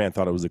cameraman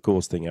thought it was the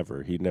coolest thing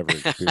ever. He'd never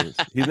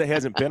experienced. He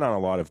hasn't been on a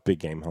lot of big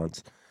game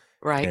hunts.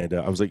 Right. And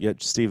I was like, yeah,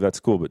 Steve, that's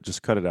cool, but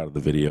just cut it out of the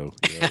video.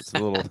 It's a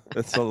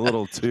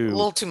little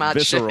too much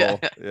visceral.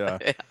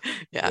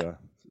 Yeah.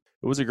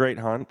 It was a great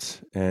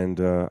hunt, and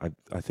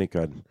I think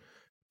I'd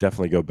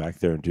definitely go back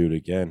there and do it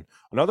again.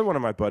 Another one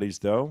of my buddies,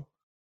 though,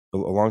 a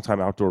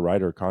longtime outdoor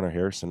writer, Connor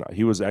Harrison,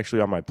 he was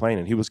actually on my plane,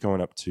 and he was going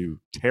up to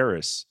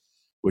Terrace,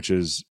 which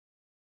is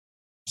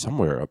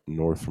somewhere up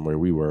north from where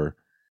we were.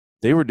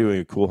 They were doing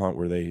a cool hunt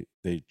where they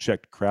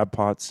checked crab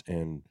pots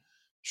and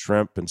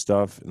shrimp and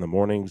stuff in the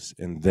mornings,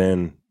 and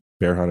then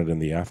bear hunted in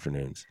the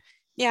afternoons.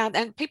 Yeah,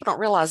 and people don't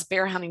realize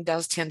bear hunting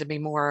does tend to be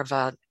more of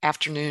an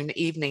afternoon,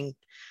 evening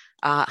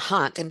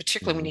hunt, and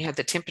particularly when you have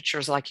the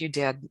temperatures like you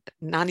did.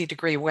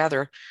 90-degree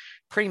weather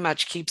pretty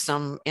much keeps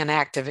them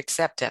inactive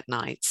except at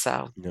night.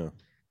 So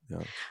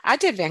I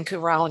did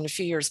Vancouver Island a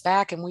few years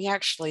back, and we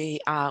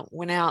actually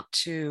went out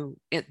to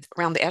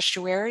around the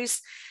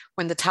estuaries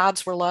when the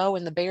tides were low,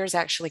 and the bears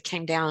actually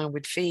came down and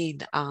would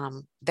feed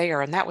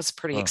there, and that was a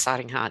pretty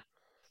exciting hunt.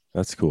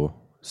 That's cool.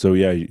 So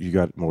you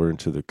got more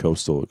into the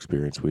coastal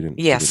experience. We didn't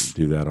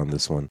do that on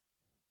this one.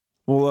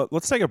 Well,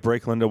 let's take a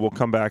break, Linda. We'll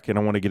come back, and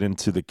I want to get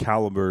into the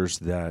calibers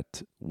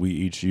that we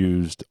each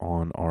used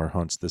on our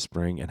hunts this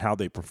spring and how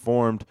they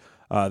performed.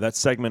 That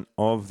segment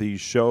of the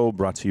show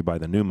brought to you by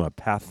the Numa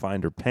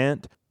Pathfinder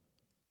Pant.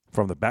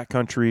 From the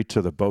backcountry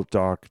to the boat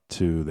dock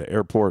to the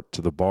airport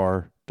to the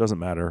bar, doesn't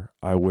matter.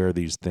 I wear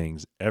these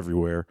things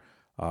everywhere.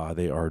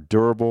 They are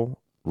durable,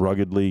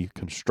 ruggedly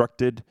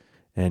constructed,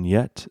 and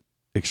yet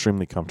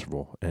extremely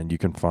comfortable. And you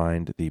can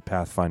find the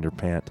Pathfinder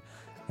Pant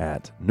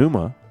at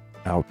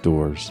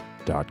NumaOutdoors.com.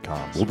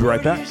 We'll be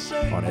right back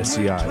on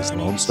SCI's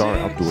Lone Star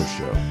Outdoor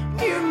Show.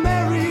 Get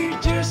married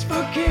just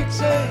for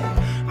kicks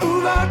and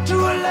move out to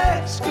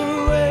Alaska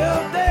way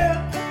up there.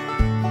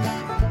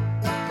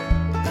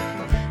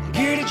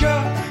 Get a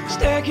job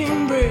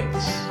stacking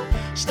bricks.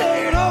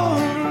 Stay at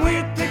home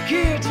with the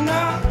kids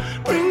now.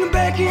 Bring the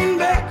bacon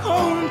back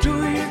home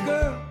to your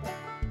girl.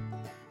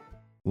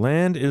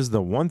 Land is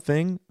the one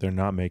thing they're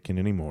not making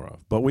any more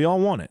of, but we all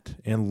want it.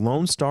 And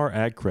Lone Star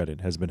Ag Credit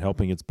has been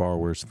helping its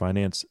borrowers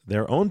finance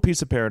their own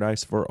piece of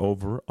paradise for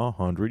over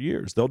 100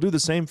 years. They'll do the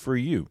same for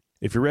you.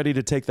 If you're ready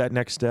to take that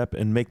next step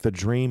and make the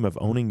dream of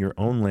owning your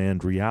own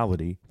land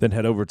reality, then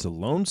head over to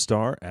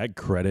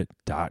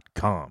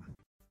LoneStarAgCredit.com.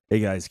 Hey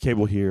guys,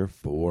 Cable here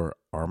for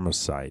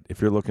Armasight. If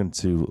you're looking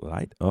to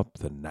light up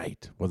the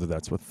night, whether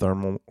that's with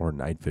thermal or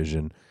night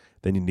vision,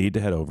 then you need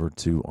to head over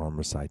to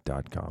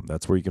Armasight.com.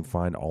 That's where you can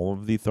find all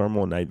of the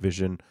thermal and night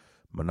vision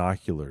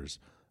monoculars,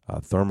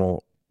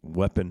 thermal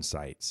weapon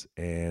sights,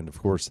 and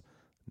of course,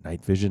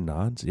 night vision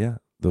nods. Yeah,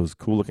 those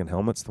cool looking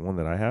helmets, the one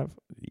that I have.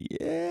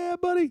 Yeah,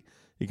 buddy.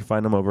 You can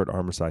find them over at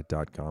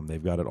Armasight.com.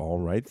 They've got it all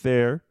right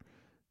there.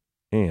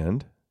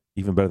 And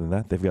even better than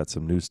that, they've got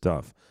some new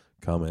stuff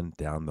coming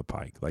down the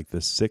pike, like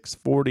the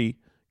 640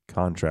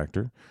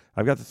 contractor.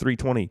 I've got the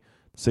 320,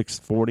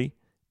 640,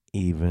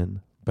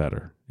 even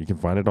better. You can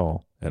find it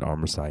all at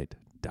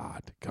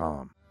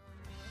Armasight.com.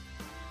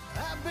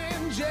 I've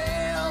been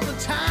jailed a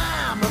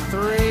time of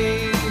 3,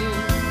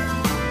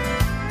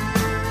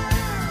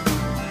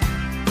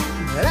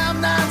 and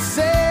I'm not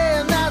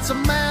saying that's a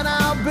man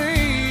I'll be.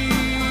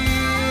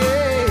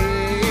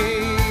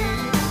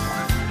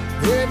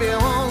 If you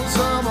want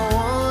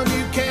someone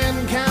you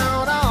can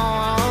count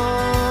on,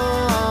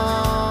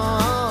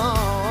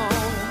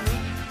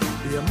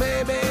 you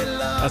may be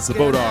lucky. That's the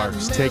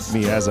Bodarks, Take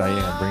Me As I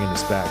Am, bringing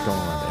us back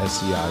on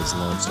SCI's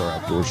Lone Star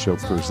Outdoor Show,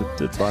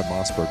 presented by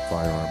Mossberg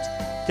Firearms.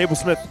 Cable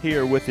Smith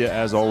here with you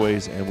as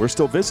always, and we're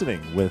still visiting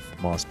with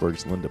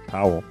Mossberg's Linda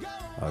Powell,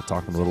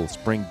 talking a little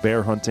spring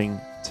bear hunting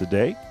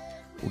today.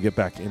 We'll get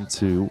back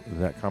into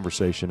that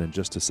conversation in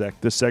just a sec.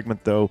 This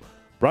segment, though,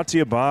 brought to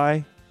you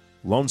by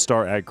Lone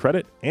Star Ag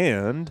Credit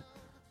and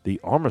the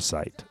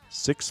Armasight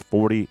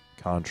 640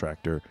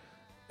 contractor.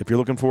 If you're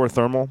looking for a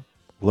thermal,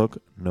 look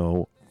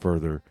no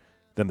further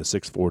than the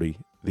 640.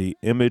 The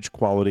image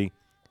quality,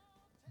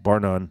 bar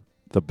none,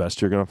 the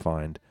best you're going to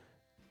find.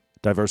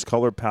 Diverse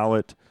color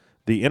palette,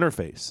 the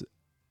interface,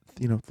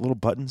 the little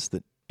buttons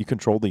that you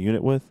control the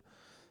unit with.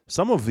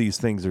 Some of these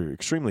things are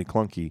extremely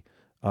clunky.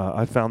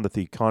 I found that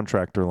the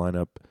contractor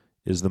lineup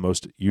is the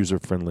most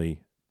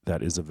user-friendly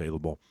that is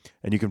available.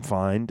 And you can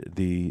find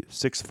the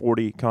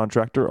 640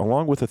 contractor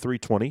along with the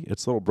 320,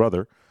 its little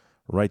brother,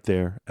 right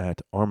there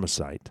at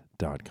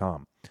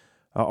Armasight.com.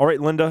 All right,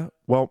 Linda,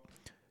 well,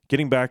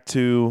 getting back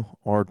to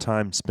our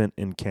time spent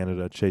in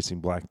Canada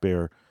chasing black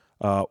bear,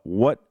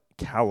 what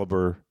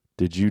caliber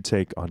did you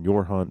take on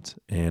your hunt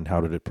and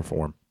how did it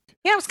perform?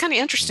 Yeah, it was kind of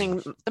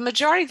interesting. The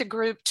majority of the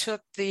group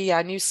took the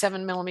new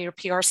 7mm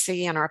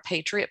PRC and our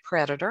Patriot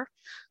Predator.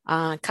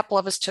 A couple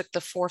of us took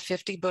the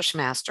 450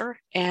 Bushmaster.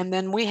 And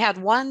then we had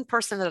one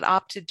person that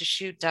opted to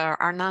shoot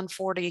our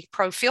 940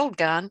 Pro field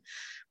gun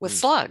with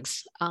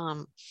slugs.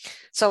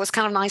 So it was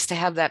kind of nice to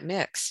have that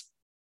mix.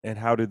 And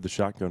how did the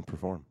shotgun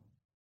perform?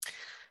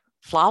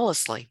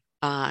 Flawlessly.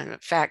 In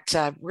fact,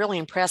 really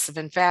impressive.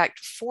 In fact,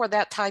 for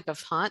that type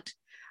of hunt,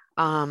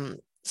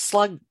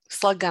 slug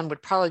gun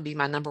would probably be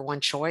my number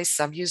one choice.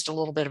 I've used a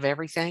little bit of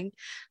everything.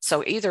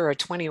 So either a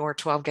 20 or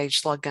 12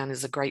 gauge slug gun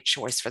is a great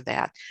choice for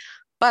that.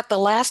 But the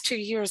last 2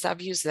 years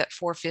I've used that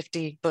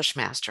 450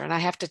 Bushmaster. And I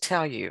have to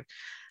tell you,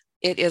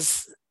 it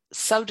is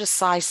so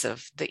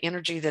decisive, the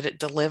energy that it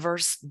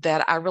delivers,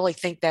 that I really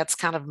think that's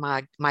kind of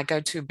my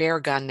go-to bear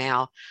gun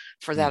now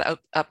for that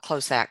up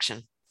close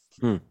action.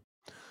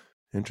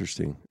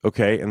 Interesting.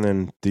 Okay. And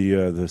then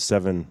the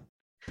 7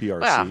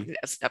 PRC. Well,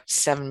 it's up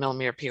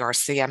 7mm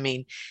PRC. I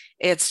mean,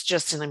 it's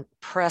just an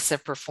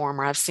impressive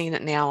performer. I've seen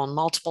it now on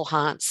multiple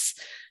hunts,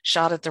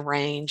 shot at the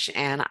range,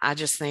 and I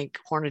just think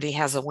Hornady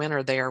has a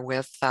winner there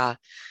with that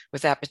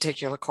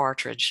particular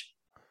cartridge.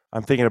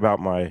 I'm thinking about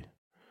my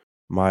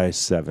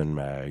 7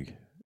 mag,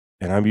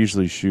 and I'm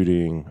usually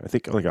shooting, I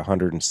think, like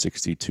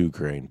 162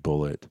 grain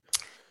bullet.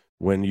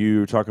 When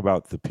you talk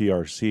about the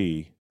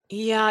PRC,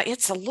 yeah,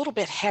 it's a little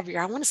bit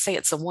heavier. I want to say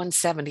it's a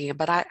 170,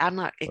 but I'm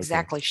not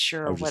exactly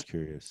sure. I was just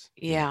curious.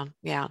 Yeah.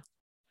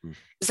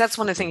 Because that's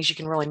one of the things you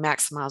can really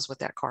maximize with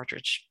that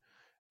cartridge.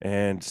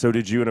 And so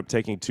did you end up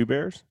taking 2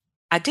 bears?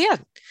 I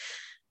did.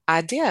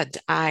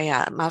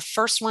 My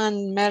first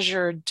one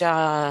measured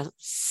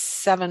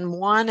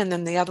 7.1, and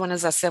then the other one,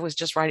 as I said, was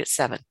just right at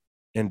 7.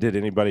 And did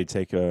anybody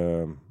take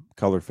a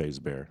color phase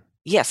bear?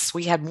 Yes,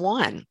 we had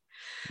one.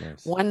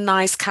 Nice. One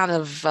nice kind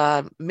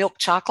of milk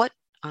chocolate.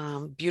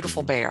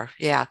 Beautiful bear.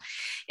 Yeah.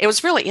 It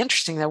was really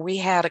interesting though. We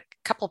had a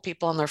couple of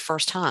people on their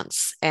first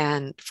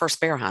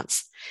bear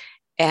hunts.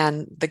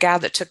 And the guy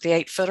that took the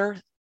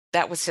 8-footer,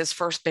 that was his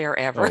first bear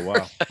ever. Oh,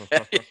 wow.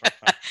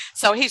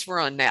 So he's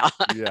ruined now.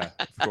 Yeah,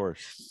 of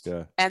course.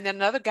 Yeah. And then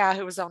another guy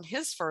who was on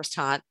his first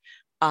hunt,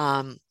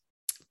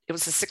 it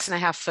was a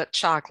 6.5-foot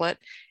chocolate.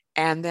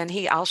 And then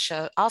he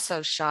also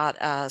shot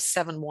a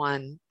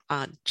 7.1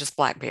 just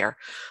black bear.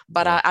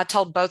 But Wow. I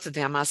told both of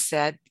them, I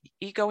said,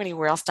 you go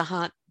anywhere else to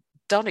hunt,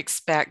 don't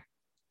expect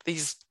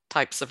these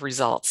types of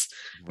results.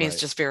 I mean, it's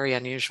just very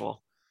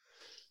unusual.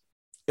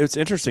 It's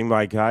interesting.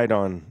 My guide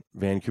on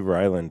Vancouver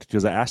Island,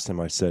 because I asked him,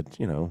 I said,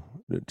 do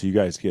you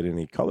guys get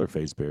any color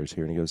phase bears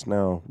here? And he goes,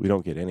 no, we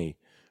don't get any.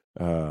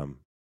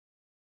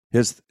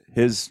 His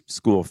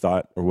school of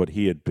thought, or what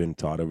he had been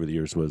taught over the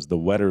years, was the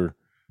wetter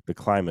the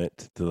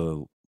climate,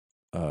 the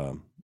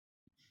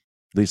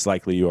least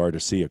likely you are to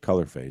see a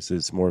color phase.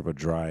 It's more of a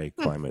dry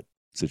climate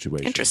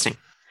situation. Interesting.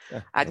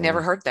 Yeah, I'd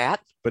never heard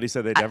that. But he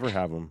said they never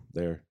have them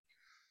there.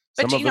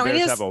 But Some of the bears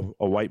it is, have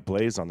a white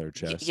blaze on their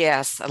chest.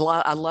 Yes, I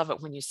love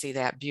it when you see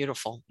that.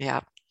 Beautiful.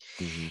 Yeah.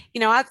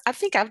 Mm-hmm. I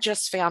think I've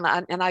just found,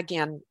 and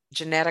again,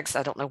 genetics,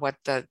 I don't know what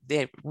the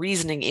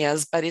reasoning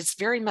is, but it's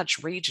very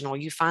much regional.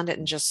 You find it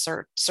in just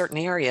certain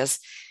areas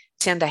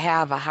tend to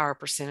have a higher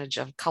percentage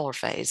of color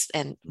phase,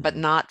 but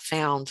not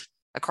found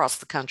across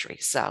the country.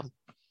 So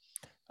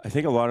I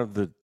think a lot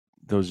of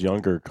those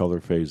younger color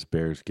phase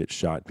bears get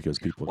shot because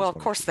people. Well, of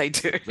course they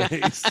do.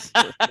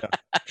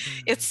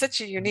 It's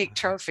such a unique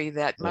trophy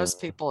that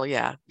most people,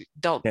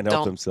 don't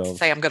themselves.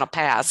 Say I'm going to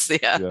pass.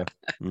 Yeah.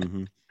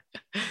 Mm-hmm.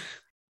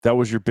 That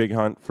was your big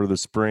hunt for the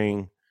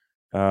spring.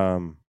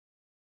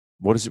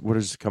 What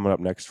is coming up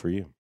next for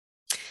you?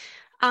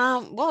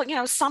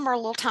 Well, summer, a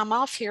little time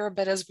off here,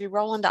 but as we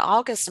roll into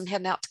August, I'm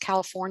heading out to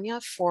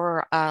California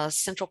for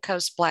Central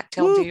Coast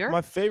black-tailed deer.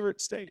 My favorite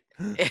state.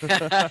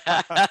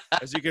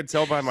 As you can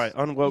tell by my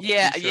unwoke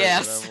t-shirt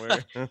yes.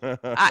 that I'm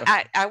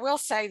wearing. I will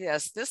say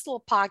this little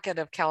pocket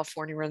of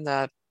California, we're in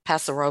the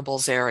Paso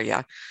Robles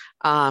area,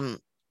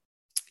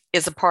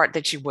 is a part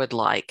that you would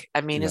like.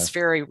 I mean, It's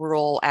very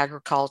rural,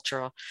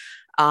 agricultural.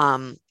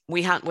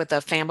 We hunt with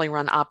a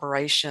family-run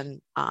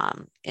operation,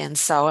 and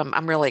so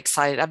I'm really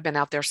excited. I've been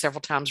out there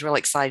several times. Really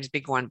excited to be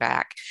going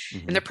back,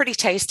 and they're pretty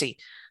tasty.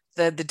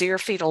 The deer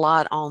feed a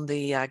lot on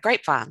the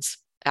grapevines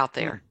out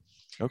there.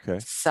 Okay.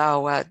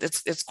 So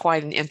it's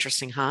quite an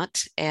interesting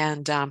hunt,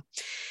 and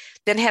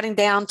then heading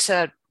down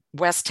to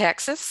West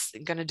Texas,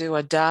 I'm going to do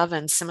a dove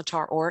and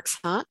scimitar oryx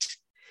hunt.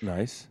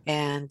 Nice.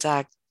 And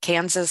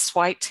Kansas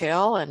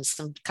whitetail and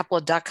couple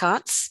of duck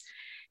hunts,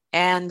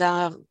 and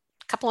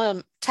couple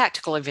of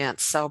tactical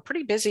events. So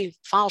pretty busy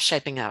fall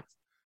shaping up.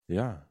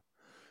 Yeah.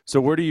 So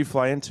where do you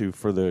fly into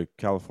for the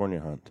California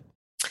hunt?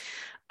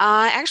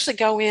 I actually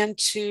go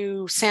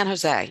into San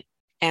Jose,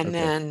 and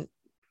then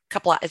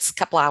it's a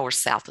couple hours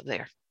south of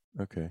there.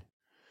 Okay.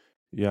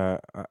 Yeah.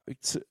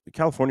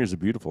 California is a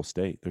beautiful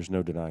state. There's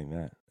no denying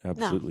that.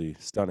 Absolutely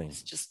stunning.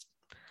 It's just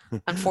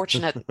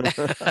unfortunate.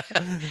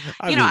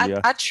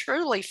 I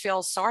truly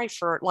feel sorry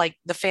for like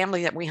the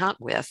family that we hunt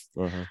with.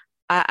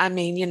 I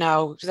mean,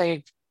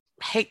 they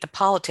hate the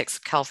politics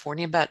of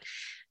California, but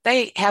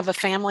they have a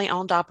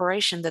family-owned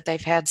operation that they've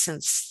had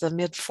since the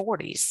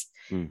mid-40s,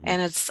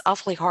 and it's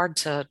awfully hard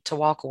to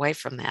walk away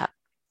from that.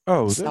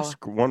 Oh, there's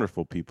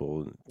wonderful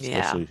people,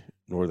 especially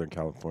Northern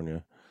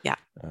California. Yeah,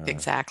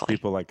 exactly.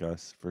 People like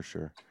us, for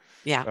sure.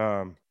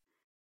 Yeah.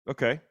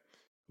 Okay.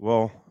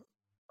 Well,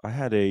 I've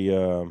had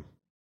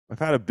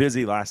a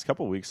busy last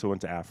couple of weeks. So I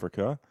went to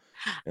Africa,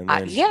 and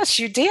then yes,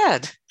 you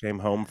did. Came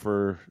home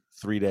for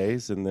 3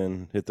 days, and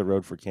then hit the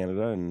road for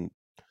Canada. And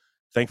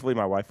thankfully,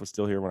 my wife was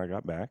still here when I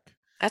got back.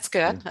 That's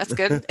good. That's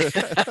good.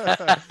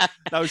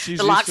 No, she's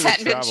the locks used to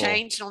hadn't travel. been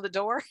changed on the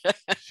door.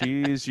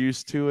 She's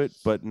used to it,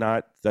 but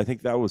not. I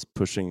think that was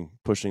pushing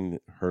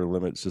her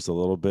limits just a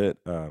little bit.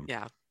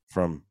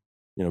 From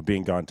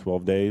being gone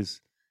 12 days,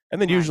 and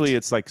then usually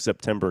it's like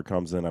September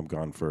comes in, I'm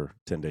gone for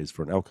 10 days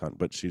for an elk hunt.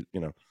 But she,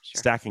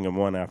 stacking them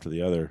one after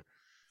the other.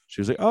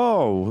 She was like,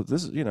 "Oh,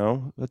 this is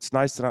it's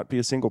nice to not be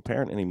a single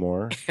parent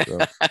anymore." So,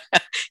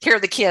 here are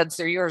the kids;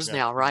 they're yours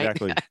now, right?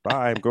 Exactly.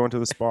 Bye. I'm going to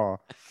the spa.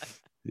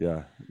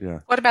 Yeah.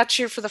 What about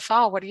you for the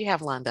fall? What do you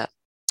have lined up?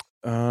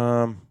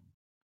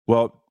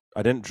 Well,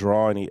 I didn't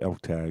draw any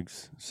elk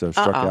tags, so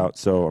struck out.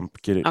 So I'm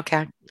getting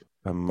okay.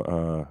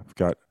 I've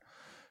got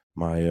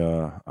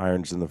my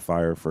irons in the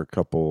fire for a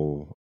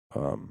couple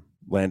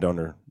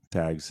landowner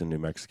tags in New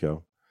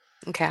Mexico.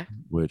 Okay.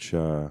 Which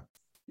New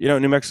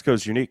Mexico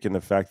is unique in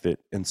the fact that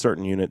in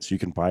certain units you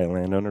can buy a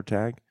landowner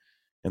tag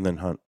and then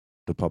hunt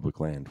the public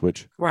land.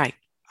 Which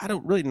I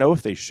don't really know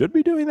if they should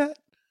be doing that.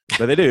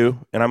 But they do,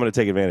 and I'm going to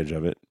take advantage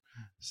of it.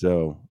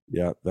 So,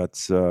 yeah,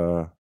 that's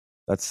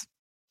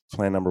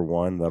plan number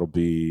one. That'll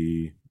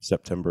be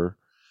September.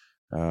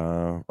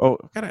 I've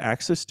got an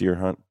axis deer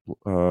hunt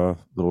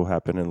that'll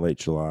happen in late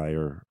July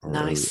or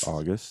early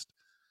August.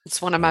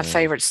 It's one of my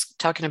favorites,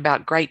 talking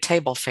about great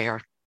table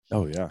fare.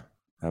 Oh, yeah,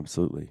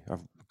 absolutely.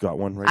 I've got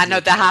one right I know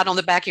the hat on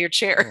the back of your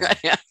chair.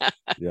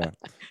 Yeah.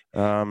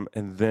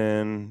 And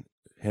then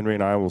Henry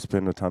and I will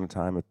spend a ton of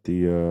time at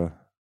the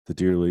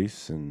deer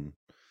lease, and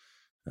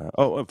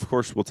of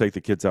course, we'll take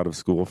the kids out of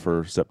school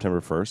for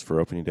September 1st for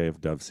opening day of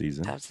dove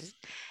season.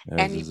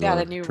 And you've got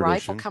a new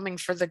rifle coming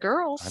for the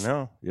girls. I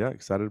know. Yeah,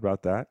 excited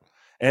about that.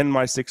 And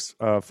my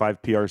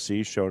 6.5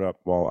 PRC showed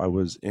up while I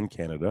was in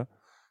Canada.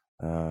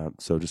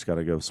 So just got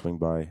to go swing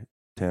by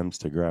Tim's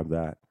to grab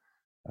that.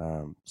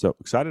 So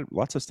excited.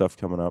 Lots of stuff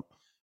coming up.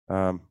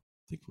 I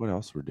think what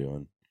else we're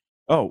doing.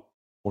 Oh,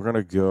 we're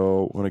going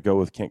to go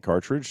with Kent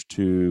Cartridge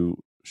to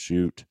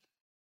shoot.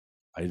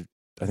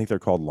 I think they're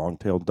called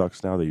long-tailed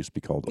ducks now. They used to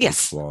be called old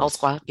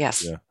squaw.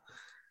 Yes.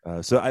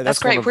 Yeah. So that's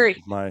great. Where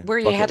are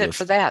you headed list.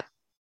 For that?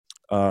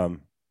 The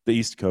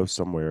East Coast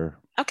somewhere.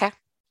 Okay.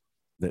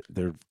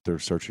 They're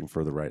searching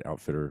for the right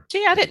outfitter.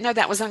 Gee, I didn't know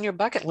that was on your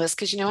bucket list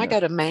because I go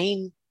to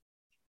Maine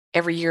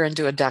every year and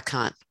do a duck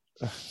hunt.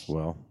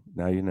 Well,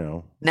 Now you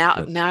know. Now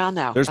I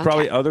know. There's Okay.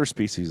 probably other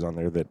species on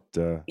there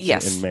that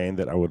Yes. in Maine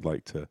that I would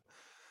like to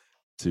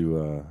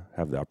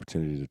have the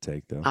opportunity to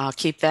take, though. I'll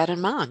keep that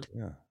in mind.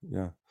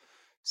 Yeah.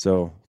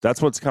 So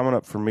that's what's coming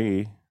up for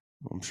me.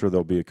 I'm sure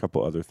there'll be a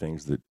couple other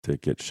things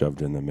that get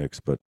shoved in the mix,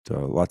 but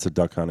lots of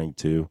duck hunting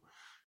too.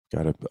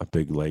 Got a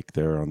big lake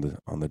there on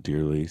the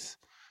deer lease.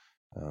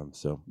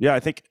 So yeah, I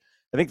think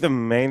the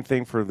main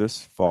thing for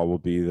this fall will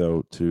be,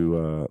 though,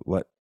 to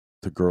let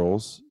the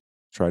girls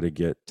try to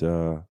get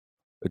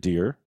a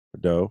deer, a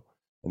doe,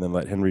 and then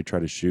let Henry try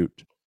to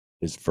shoot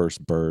his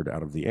first bird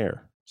out of the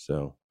air.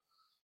 So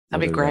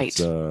that'd be great.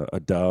 That's a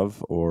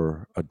dove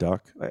or a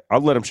duck.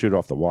 I'll let him shoot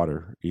off the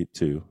water, eat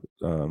too.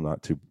 I'm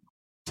not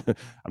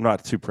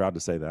too proud to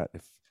say that.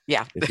 If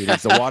he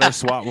needs the water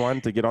swat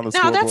one to get on the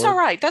scoreboard. No, that's all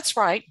right. That's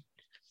right.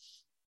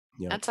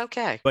 Yeah. That's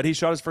okay. But he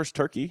shot his first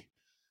turkey.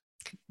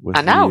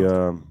 I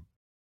know.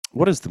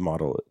 What is the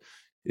model?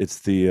 It's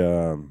the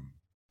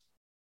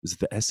is it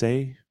the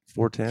SA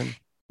 410?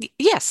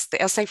 Yes,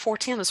 the SA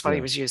 410 is what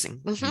he was using.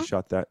 Mm-hmm. He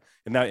shot that,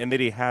 and then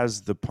he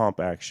has the pump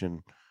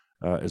action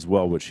as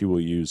well, which he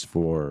will use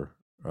for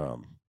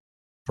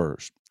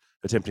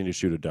attempting to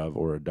shoot a dove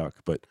or a duck.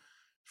 But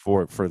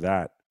for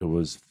that, it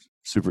was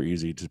super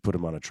easy to put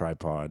him on a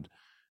tripod,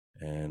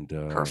 and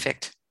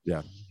perfect.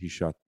 Yeah, he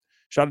shot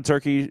a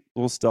turkey.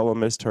 Little Stella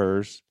missed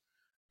hers,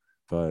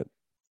 but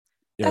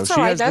she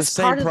has the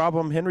same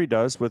problem Henry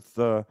does with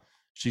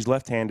she's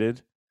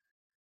left-handed,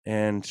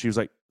 and she was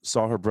like,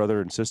 saw her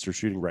brother and sister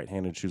shooting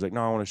right-handed. She was like,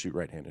 no, I want to shoot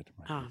right-handed.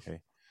 Like, okay.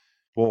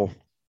 Well,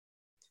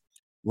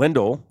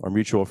 Lyndall, our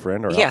mutual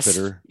friend, our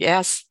outfitter.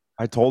 Yes.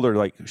 I told her,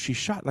 like, she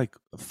shot like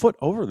a foot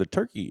over the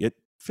turkey at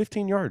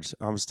 15 yards.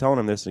 I was telling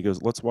him this, and he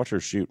goes, let's watch her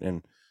shoot.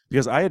 And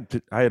because I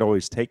had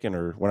always taken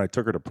her when I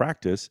took her to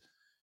practice,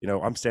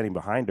 I'm standing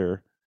behind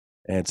her.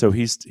 And so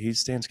he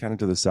stands kind of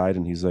to the side,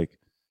 and he's like,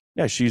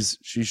 yeah, she's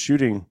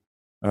shooting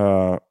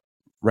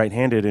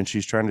right-handed, and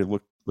she's trying to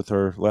look with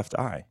her left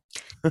eye.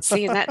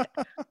 See, that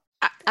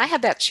I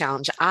had that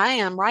challenge. I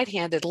am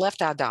right-handed,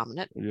 left eye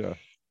dominant. Yeah.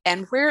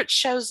 And where it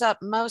shows up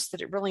most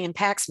that it really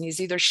impacts me is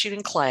either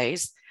shooting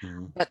clays,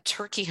 but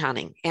turkey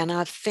hunting. And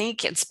I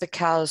think it's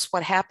because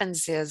what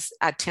happens is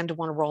I tend to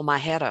want to roll my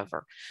head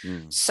over.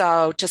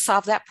 So to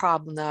solve that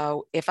problem,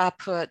 though, if I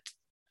put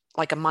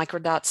like a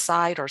microdot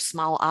sight or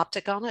small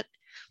optic on it,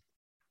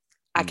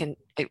 I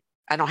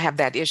don't have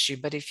that issue.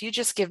 But if you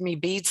just give me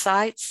bead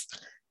sights,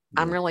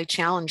 I'm really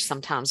challenged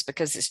sometimes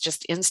because it's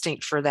just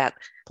instinct for that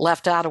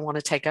left eye to want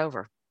to take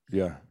over.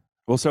 Yeah.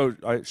 Well, so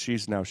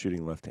she's now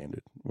shooting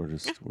left-handed. We're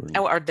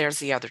or there's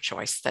the other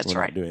choice. That's we're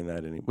right. Not doing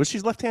that anymore. Well,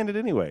 she's left-handed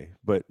anyway,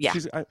 but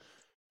she's I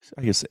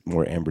guess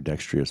more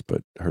ambidextrous,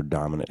 but her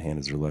dominant hand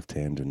is her left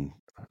hand, and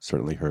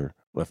certainly her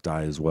left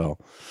eye as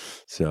well.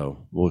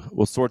 So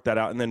we'll sort that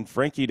out. And then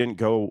Frankie didn't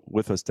go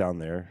with us down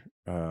there,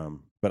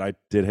 but I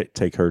did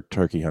take her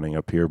turkey hunting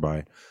up here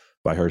by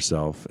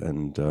herself,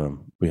 and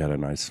we had a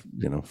nice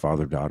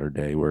father-daughter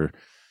day where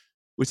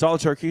we saw the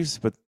turkeys,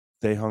 but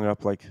they hung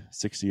up like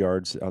 60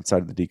 yards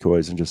outside of the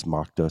decoys and just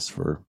mocked us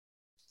for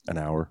an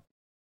hour.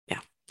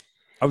 Yeah.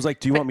 I was like,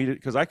 do you want me to,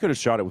 because I could have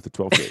shot it with a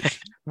 12 gauge.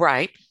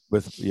 Right.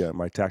 With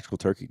my tactical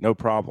turkey, no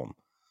problem.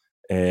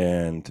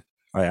 And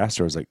I asked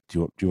her, I was like,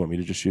 do you want me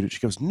to just shoot it?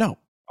 She goes, no,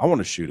 I want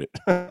to shoot it.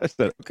 I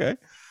said, okay.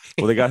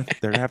 Well, they're going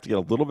to have to get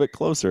a little bit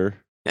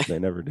closer. They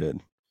never did.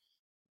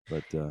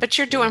 But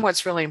you're doing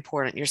what's really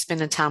important. You're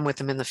spending time with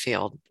them in the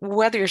field,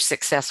 whether you're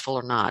successful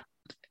or not.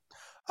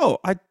 Oh,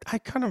 I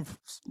kind of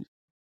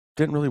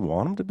didn't really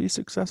want them to be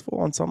successful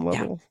on some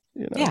level.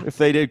 If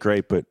they did,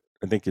 great, but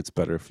I think it's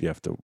better if you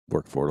have to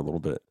work for it a little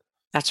bit.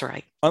 That's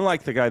right.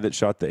 Unlike the guy that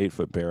shot the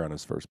 8-foot bear on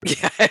his first bear.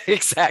 Yeah,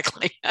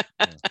 exactly.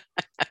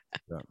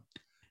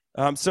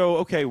 So,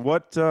 okay,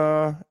 what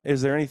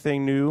is there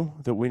anything new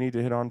that we need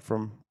to hit on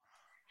from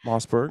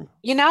Mossberg?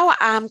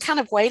 I'm kind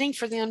of waiting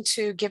for them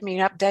to give me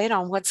an update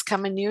on what's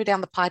coming new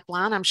down the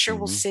pipeline. I'm sure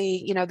we'll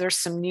see, there's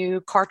some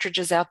new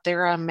cartridges out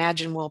there. I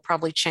imagine we'll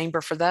probably chamber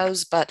for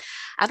those, but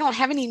I don't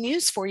have any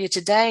news for you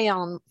today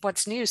on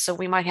what's new. So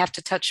we might have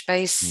to touch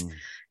base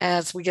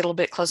as we get a little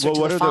bit closer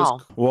to the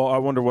fall. I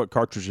wonder what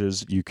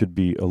cartridges you could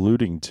be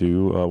alluding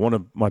to. One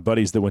of my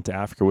buddies that went to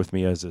Africa with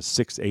me has a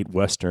 6.8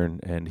 Western,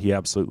 and he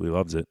absolutely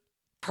loves it.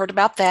 Heard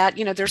about that.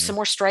 There's some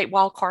more straight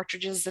wall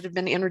cartridges that have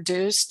been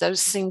introduced. Those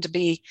seem to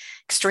be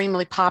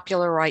extremely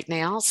popular right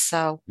now.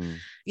 So,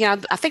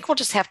 I think we'll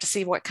just have to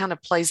see what kind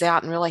of plays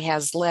out and really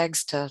has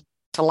legs to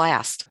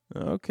last.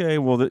 Okay.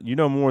 Well, you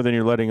know more than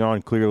you're letting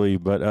on, clearly,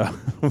 but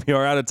we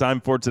are out of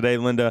time for today,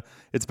 Linda.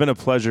 It's been a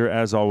pleasure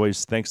as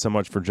always. Thanks so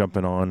much for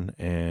jumping on,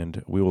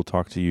 and we will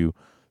talk to you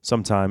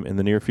sometime in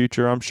the near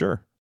future, I'm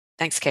sure.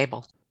 Thanks,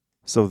 Cable.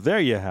 So there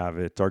you have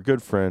it. Our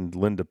good friend,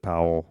 Linda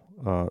Powell.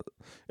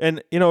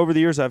 And over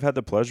the years, I've had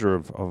the pleasure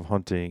of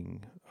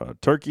hunting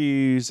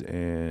turkeys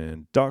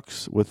and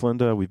ducks with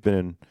Linda. We've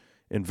been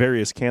in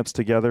various camps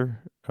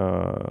together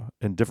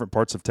in different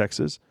parts of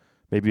Texas.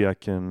 Maybe I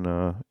can,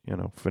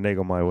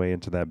 finagle my way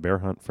into that bear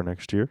hunt for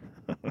next year.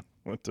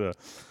 But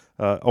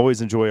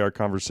always enjoy our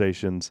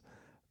conversations.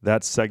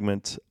 That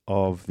segment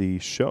of the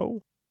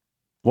show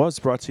was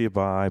brought to you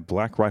by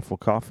Black Rifle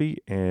Coffee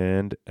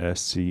and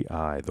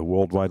SCI, the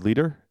worldwide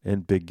leader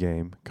in big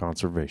game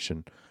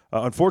conservation.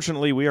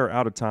 Unfortunately, we are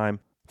out of time.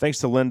 Thanks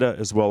to Linda,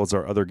 as well as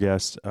our other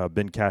guests,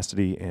 Ben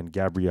Cassidy and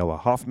Gabriella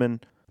Hoffman.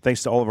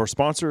 Thanks to all of our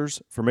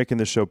sponsors for making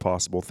this show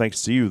possible.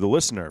 Thanks to you, the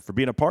listener, for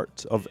being a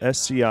part of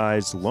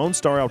SCI's Lone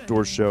Star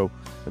Outdoors show.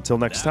 Until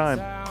next time,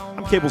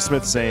 I'm Cable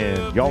Smith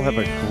saying, y'all have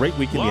a great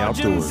week in the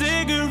outdoors.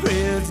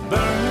 Cigarettes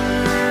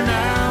burn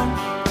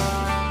out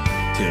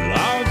till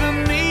all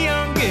the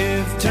neon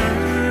gets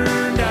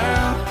turned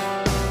out.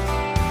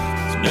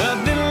 There's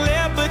nothing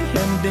left but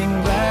hunting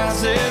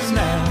glasses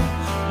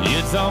now.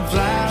 It's all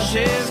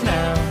flashes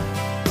now.